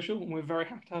CSW social, and we're very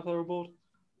happy to have her aboard.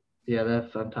 Yeah, they're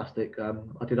fantastic. I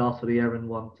did ask for the Erin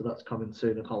one, so that's coming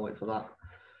soon. I can't wait for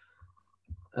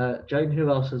that. Jane, who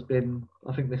else has been?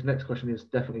 I think this next question is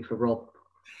definitely for Rob.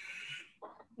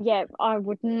 Yeah, I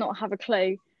would not have a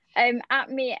clue.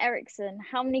 At Mia Eriksson,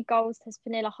 how many goals has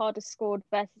Pernilla Harder scored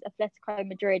versus Atletico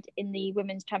Madrid in the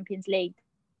Women's Champions League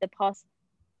in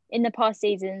the past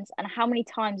seasons, and how many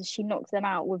times has she knocked them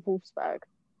out with Wolfsburg?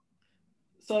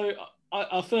 So,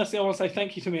 firstly, I want to say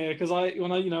thank you to Mia because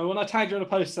when I tagged her in a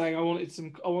post saying I want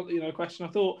a question, I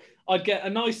thought I'd get a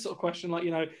nice sort of question like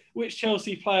which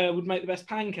Chelsea player would make the best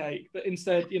pancake, but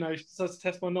instead she decides to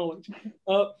test my knowledge.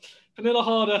 Pernilla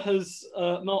Harder has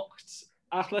knocked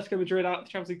Atletico Madrid out of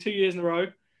the Champions League 2 years in a row,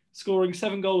 scoring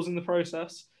 7 goals in the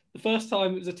process. The first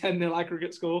time it was a 10-0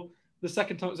 aggregate score. The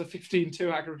second time it was a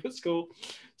 15-2 aggregate score.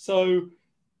 So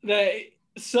there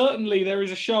is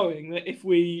a showing that if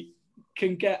we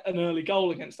can get an early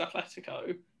goal against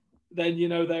Atletico, then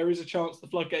there is a chance the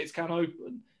floodgates can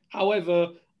open.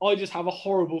 However, I just have a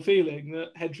horrible feeling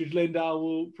that Hedvig Lindahl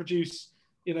will produce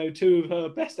 2 of her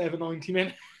best ever 90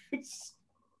 minutes.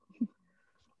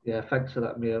 Yeah, thanks for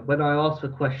that, Mia. When I asked for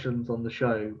questions on the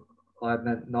show, I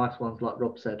meant nice ones like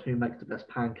Rob said. Who makes the best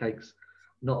pancakes?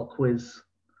 Not a quiz.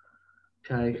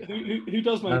 Okay. Who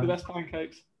does make the best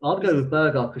pancakes? I'd go with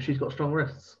Berger because she's got strong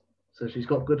wrists. So she's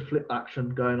got good flip action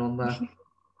going on there.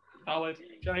 Valid.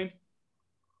 Jane?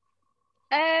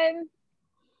 I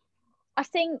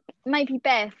think maybe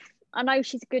Beth. I know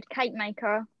she's a good cake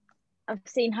maker. I've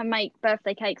seen her make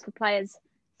birthday cakes for players,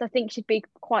 so I think she'd be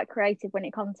quite creative when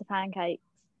it comes to pancakes.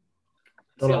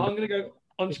 See, I'm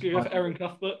just gonna go for Erin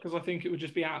Cuthbert because I think it would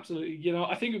just be absolutely,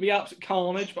 I think it would be absolute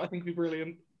carnage, but I think it'd be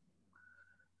brilliant.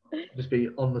 Just be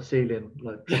on the ceiling,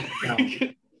 like down.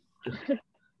 Just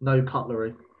no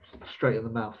cutlery, straight in the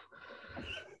mouth.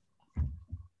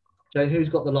 Jane, who's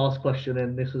got the last question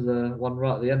in? This was one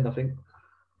right at the end, I think.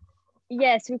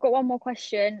 Yes, we've got one more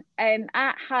question.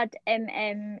 At had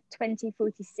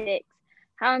 2046,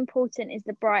 how important is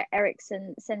the Bright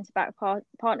Eriksson centre-back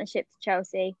partnership to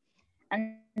Chelsea?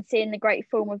 And seeing the great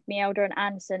form of Mjelde and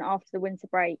Anderson after the winter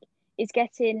break, is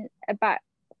getting a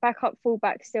backup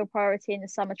fullback still priority in the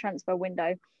summer transfer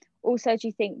window? Also, do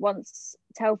you think once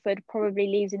Telford probably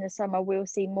leaves in the summer, we'll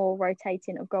see more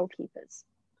rotating of goalkeepers?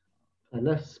 And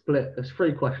let's split. There's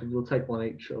 3 questions. We'll take one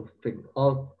each.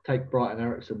 I'll take Bright and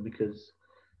Eriksson because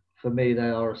for me they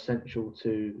are essential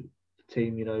to the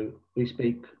team. We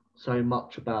speak so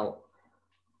much about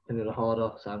Pernilla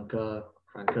Harder, Sam Kerr,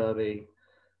 Frank Kirby,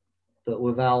 but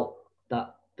without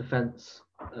that defence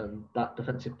and that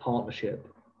defensive partnership,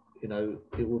 it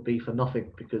would be for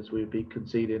nothing because we'd be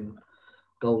conceding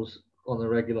goals on the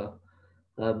regular.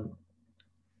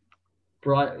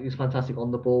 Bright is fantastic on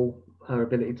the ball. Her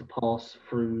ability to pass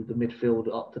through the midfield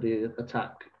up to the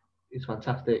attack is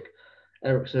fantastic.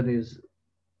 Eriksson is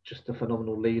just a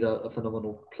phenomenal leader, a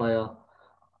phenomenal player.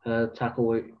 Her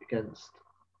tackle against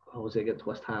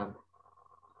West Ham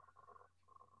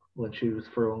when she was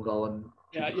through on goal and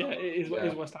it is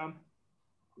West Ham.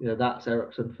 That's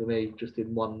Eriksson for me, just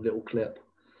in one little clip.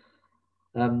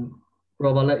 Rob,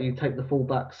 I'll let you take the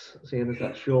fullbacks, seeing as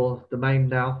that's your domain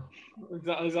now.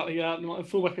 Exactly. Yeah,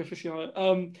 fullback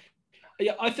aficionado.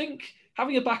 I think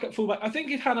having a backup fullback. I think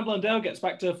if Hannah Blundell gets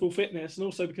back to full fitness, and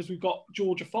also because we've got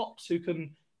Georgia Fox who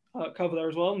can cover there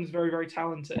as well, and is very, very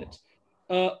talented.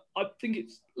 I think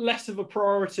it's less of a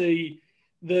priority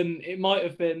than it might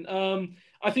have been.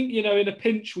 I think in a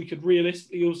pinch we could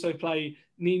realistically also play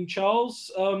Niamh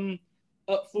Charles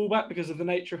at fullback because of the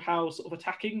nature of how sort of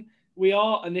attacking we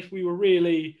are, and if we were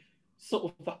really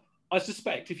sort of, I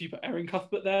suspect if you put Erin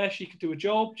Cuthbert there, she could do a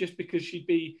job just because she'd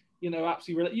be,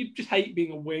 absolutely. You just hate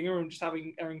being a winger and just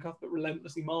having Erin Cuthbert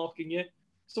relentlessly marking you.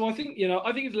 So I think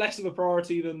it's less of a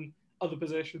priority than other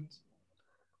positions.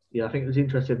 Yeah, I think it was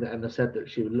interesting that Emma said that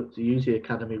she would look to use the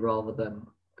academy rather than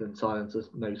sign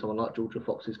maybe someone like Georgia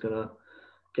Fox is going to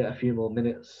get a few more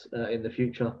minutes in the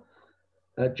future.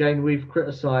 Jane, we've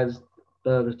criticised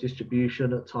Berger's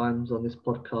distribution at times on this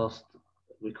podcast.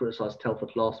 We criticised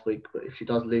Telford last week, but if she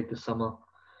does leave this summer,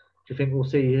 do you think we'll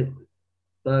see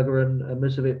Berger and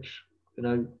Musovic,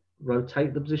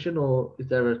 rotate the position, or is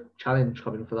there a challenge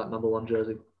coming for that number 1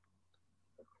 jersey?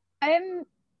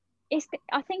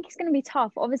 I think it's going to be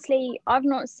tough. Obviously, I've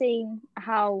not seen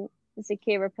how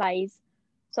Zakira plays.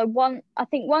 So I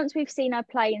think once we've seen her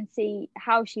play and see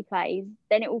how she plays,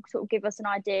 then it will sort of give us an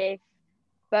idea if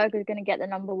Berger's going to get the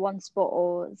number 1 spot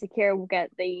or Zakira will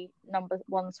get the number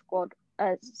 1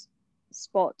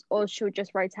 spot, or she'll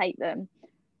just rotate them.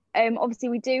 Obviously,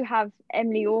 we do have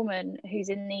Emily Orman, who's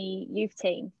in the youth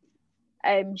team.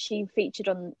 She featured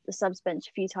on the subs bench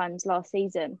a few times last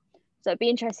season. So it'd be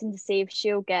interesting to see if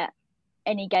she'll get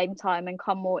any game time and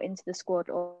come more into the squad,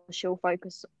 or she'll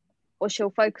focus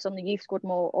on the youth squad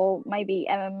more, or maybe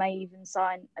Emma may even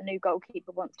sign a new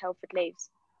goalkeeper once Telford leaves.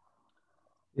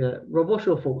 Yeah, Rob, what's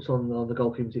your thoughts on the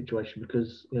goalkeeping situation?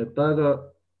 Because Berger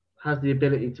has the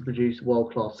ability to produce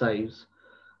world-class saves,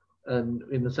 and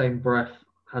in the same breath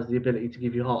has the ability to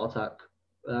give you a heart attack.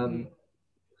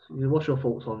 What's your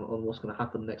thoughts on what's going to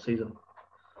happen next season?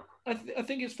 I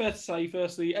think it's fair to say,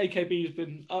 firstly, AKB has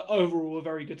been overall a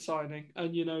very good signing,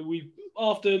 and we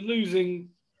after losing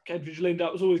Kedridge Linda,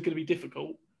 it was always going to be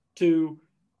difficult to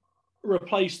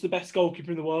replace the best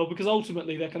goalkeeper in the world, because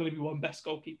ultimately there can only be one best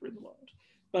goalkeeper in the world.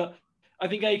 But I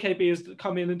think AKB has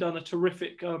come in and done a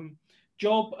terrific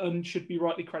job and should be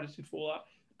rightly credited for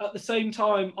that. At the same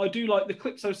time, I do like the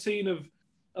clips I've seen of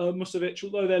Musovic,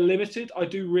 although they're limited. I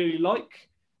do really like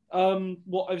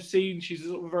what I've seen. She's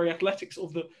sort of very athletic, sort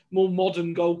of the more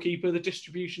modern goalkeeper. The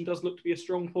distribution does look to be a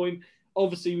strong point.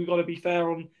 Obviously, we've got to be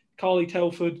fair on Carly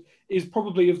Telford is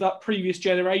probably of that previous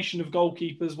generation of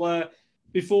goalkeepers where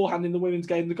beforehand in the women's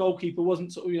game, the goalkeeper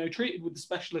wasn't sort of, treated with the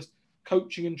specialist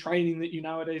coaching and training that you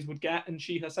nowadays would get. And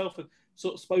she herself had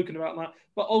sort of spoken about that.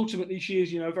 But ultimately, she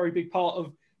is, a very big part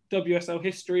of WSL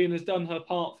history and has done her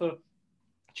part for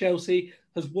Chelsea,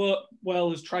 has worked well,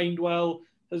 has trained well,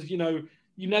 has, you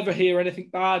never hear anything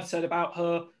bad said about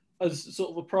her as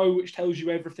sort of a pro, which tells you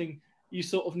everything you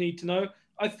sort of need to know.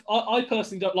 I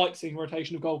personally don't like seeing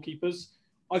rotation of goalkeepers.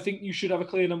 I think you should have a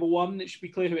clear number one, and it should be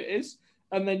clear who it is.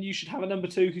 And then you should have a number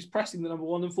two who's pressing the number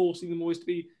one and forcing them always to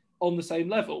be on the same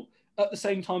level. At the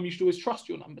same time, you should always trust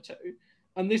your number two.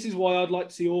 And this is why I'd like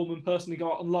to see Orman personally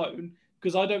go out on loan,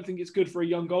 because I don't think it's good for a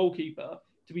young goalkeeper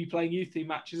to be playing youth team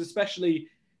matches, especially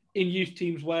in youth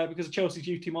teams where, because Chelsea's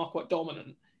youth team are quite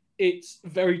dominant, it's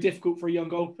very difficult for a young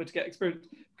goalkeeper to get experience.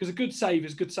 Because a good save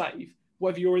is a good save,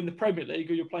 whether you're in the Premier League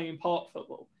or you're playing in park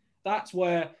football. That's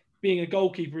where being a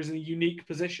goalkeeper is in a unique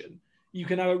position. You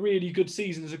can have a really good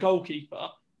season as a goalkeeper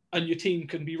and your team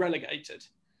can be relegated.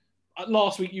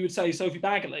 Last week, you would say Sophie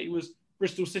Baggerly was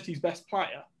Bristol City's best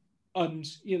player and,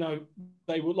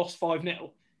 they were lost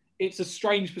 5-0. It's a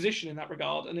strange position in that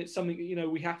regard, and it's something that,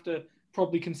 we have to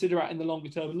probably consider in the longer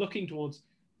term and looking towards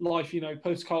life,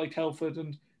 post Carly Telford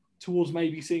and towards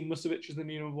maybe seeing Musovic as the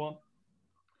new number one.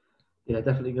 Yeah,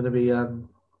 definitely going to be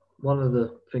one of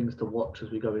the things to watch as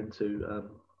we go into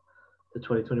the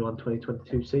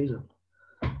 2021-2022 season.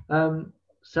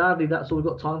 Sadly, that's all we've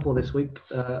got time for this week.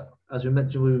 As we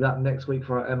mentioned, we'll be back next week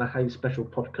for our Emma Hayes special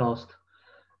podcast.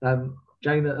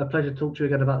 Jane, a pleasure to talk to you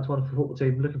again about this wonderful football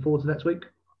team. Looking forward to next week.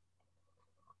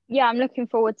 Yeah, I'm looking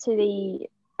forward to the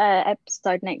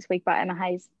episode next week about Emma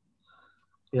Hayes.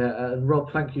 Yeah, and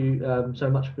Rob, thank you so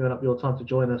much for giving up your time to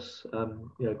join us.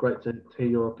 Great to hear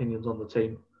your opinions on the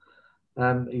team.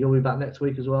 You'll be back next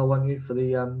week as well, won't you, for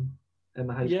the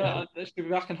Emma Hayes? Yeah, I should be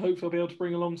back, and hopefully I'll be able to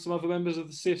bring along some other members of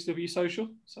the CSW Social.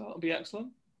 So that'll be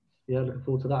excellent. Yeah, looking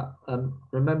forward to that.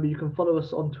 Remember, you can follow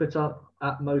us on Twitter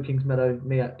at Mo Kingsmeadow,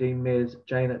 me at Dean Mears,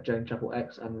 Jane at Jane Chapel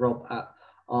X, and Rob at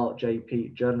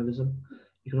RJP Journalism.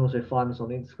 You can also find us on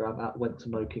Instagram at Went to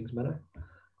Mo Kingsmeadow.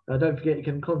 Don't forget, you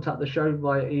can contact the show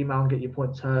via email and get your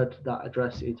points heard. That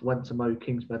address is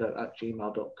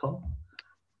wenttomokingsmeadow@gmail.com.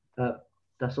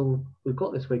 That's all we've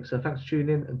got this week. So thanks for tuning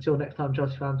in. Until next time,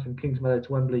 Chelsea fans, from Kingsmeadow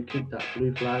to Wembley, keep that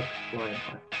blue flag flying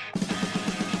high.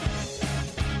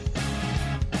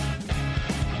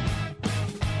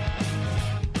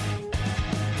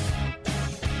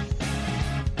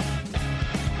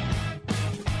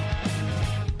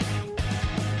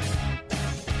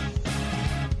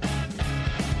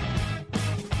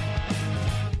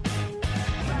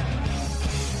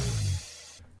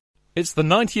 It's the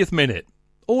 90th minute.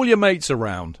 All your mates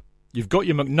around. You've got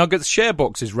your McNuggets share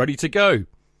boxes ready to go.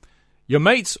 Your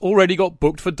mates already got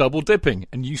booked for double dipping,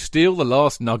 and you steal the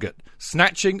last nugget,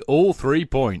 snatching all 3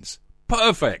 points.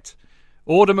 Perfect.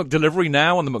 Order McDelivery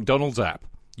now on the McDonald's app.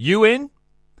 You in?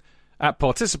 At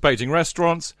participating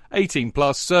restaurants, 18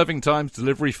 plus, serving times,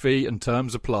 delivery fee and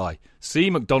terms apply.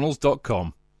 See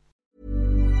mcdonalds.com.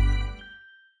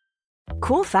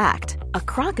 Cool fact, a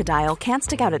crocodile can't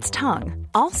stick out its tongue.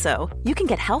 Also, you can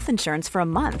get health insurance for a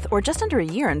month or just under a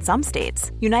year in some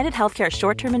states. United Healthcare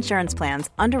short-term insurance plans,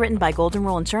 underwritten by Golden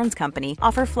Rule Insurance Company,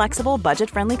 offer flexible,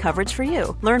 budget-friendly coverage for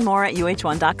you. Learn more at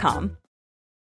uh1.com.